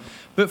working on.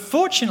 But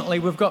fortunately,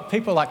 we've got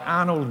people like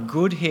Arnold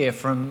Good here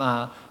from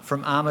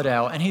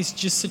Armidale, and he's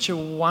just such a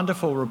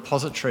wonderful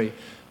repository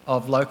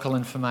of local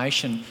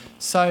information.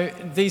 So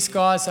these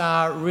guys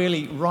are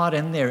really right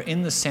in there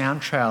in the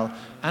Sound Trail,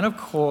 and of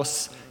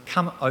course,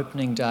 come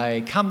opening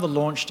day, come the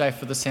launch day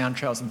for the Sound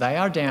Trails, they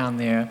are down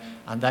there,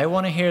 and they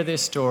want to hear their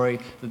story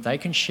that they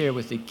can share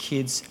with their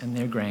kids and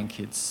their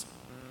grandkids.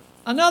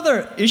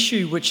 Another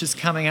issue which is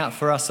coming up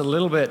for us a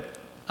little bit,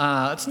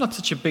 it's not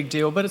such a big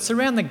deal, but it's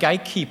around the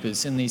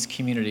gatekeepers in these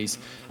communities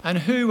and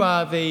who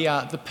are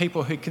the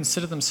people who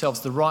consider themselves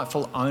the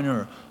rightful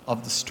owner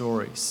of the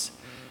stories.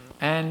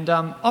 And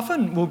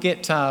often we'll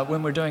get,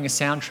 when we're doing a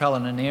sound trail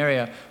in an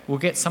area, we'll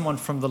get someone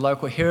from the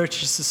local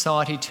Heritage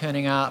Society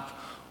turning up,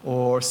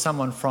 or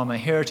someone from a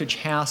heritage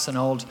house, an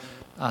old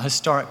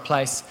historic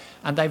place,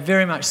 and they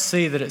very much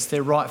see that it's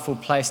their rightful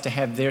place to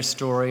have their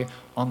story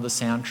on the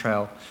sound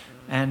trail.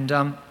 And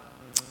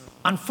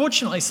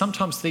unfortunately,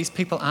 sometimes these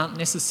people aren't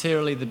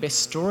necessarily the best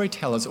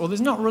storytellers, or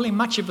there's not really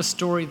much of a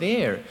story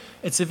there.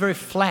 It's a very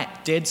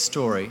flat, dead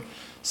story.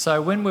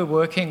 So when we're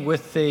working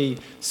with the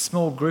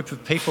small group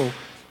of people,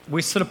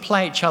 we sort of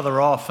play each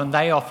other off, and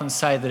they often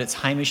say that it's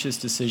Hamish's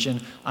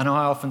decision, and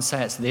I often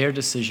say it's their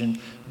decision.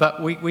 But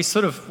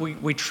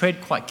we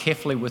tread quite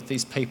carefully with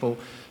these people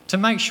to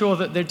make sure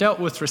that they're dealt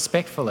with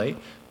respectfully,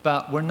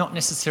 but we're not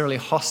necessarily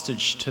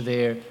hostage to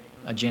their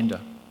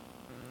agenda.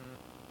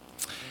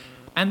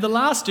 And the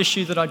last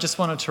issue that I just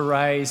wanted to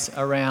raise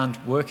around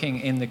working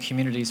in the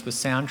communities with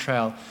Sound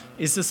Trail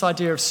is this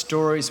idea of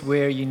stories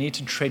where you need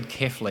to tread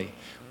carefully,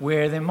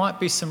 where there might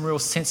be some real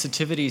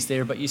sensitivities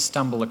there, but you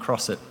stumble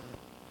across it.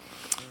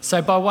 So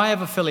by way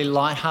of a fairly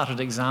light-hearted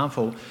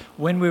example,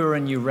 when we were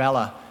in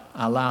Uralla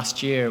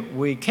last year,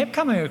 we kept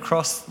coming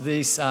across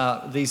these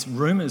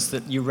rumours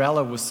that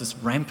Uralla was this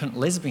rampant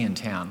lesbian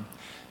town.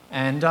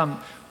 And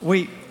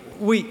we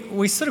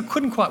sort of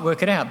couldn't quite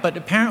work it out, but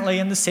apparently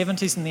in the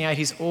 70s and the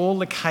 80s, all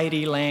the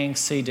Katie Lang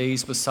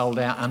CDs were sold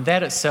out, and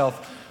that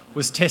itself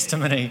was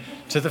testimony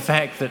to the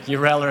fact that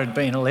Uralla had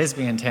been a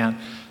lesbian town.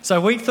 So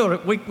we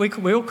thought,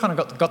 we all kind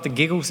of got the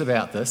giggles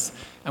about this,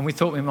 and we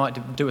thought we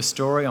might do a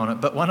story on it,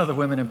 but one of the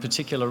women in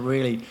particular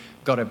really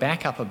got her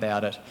back up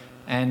about it.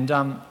 And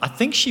I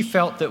think she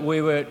felt that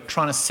we were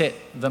trying to set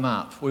them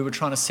up. We were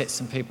trying to set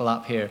some people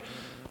up here.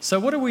 So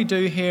what do we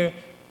do here?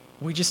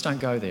 We just don't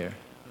go there.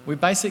 We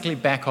basically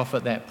back off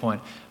at that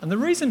point. And the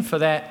reason for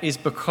that is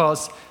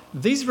because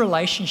these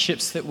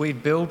relationships that we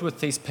build with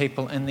these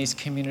people in these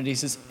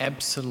communities is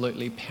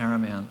absolutely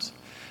paramount.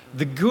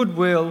 The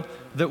goodwill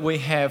that we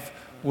have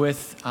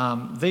with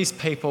these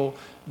people,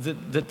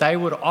 that they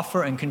would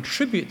offer and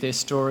contribute their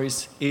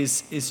stories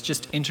is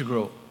just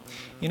integral.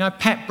 You know,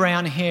 Pat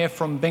Brown here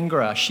from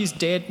Bingara, she's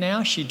dead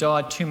now. She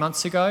died 2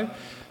 months ago.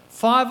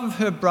 5 of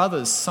her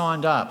brothers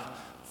signed up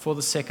for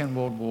the Second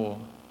World War.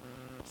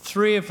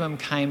 3 of them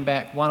came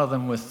back, one of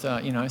them with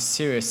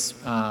serious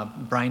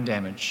brain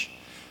damage.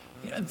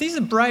 You know, these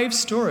are brave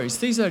stories.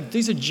 These are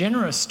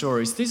generous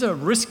stories. These are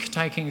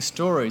risk-taking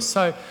stories.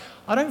 So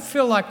I don't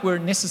feel like we're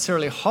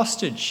necessarily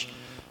hostage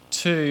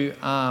to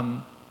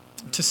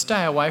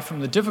stay away from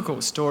the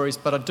difficult stories,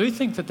 but I do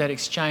think that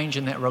exchange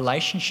and that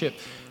relationship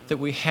that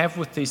we have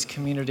with these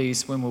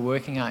communities when we're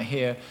working out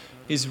here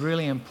is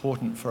really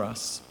important for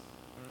us.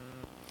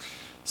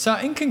 So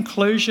in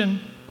conclusion,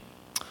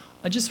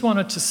 I just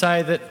wanted to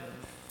say that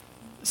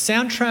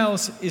Sound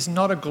Trails is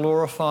not a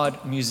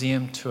glorified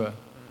museum tour.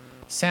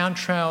 Sound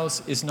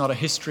Trails is not a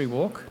history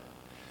walk.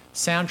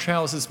 Sound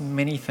Trails is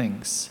many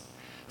things.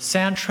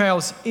 Sound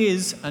Trails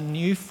is a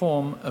new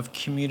form of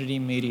community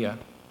media.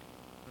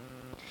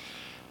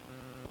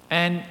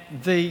 And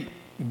the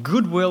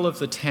goodwill of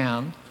the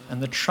town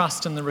and the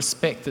trust and the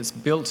respect that's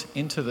built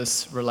into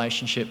this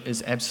relationship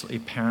is absolutely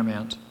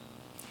paramount.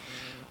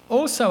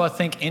 Also, I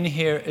think in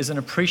here is an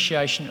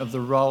appreciation of the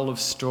role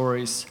of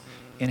stories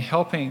in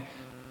helping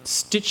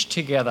stitch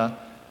together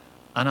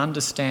an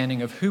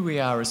understanding of who we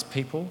are as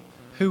people,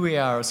 who we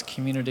are as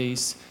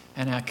communities,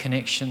 and our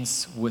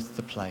connections with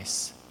the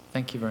place.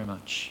 Thank you very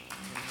much.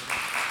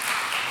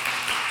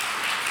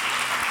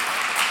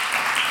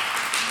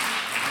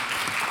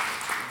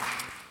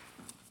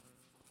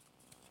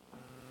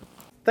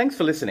 Thanks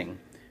for listening.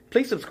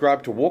 Please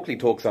subscribe to Walkley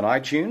Talks on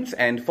iTunes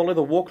and follow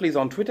the Walkleys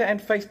on Twitter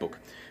and Facebook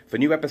for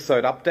new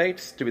episode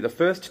updates to be the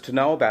first to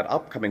know about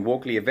upcoming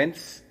Walkley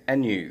events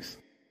and news.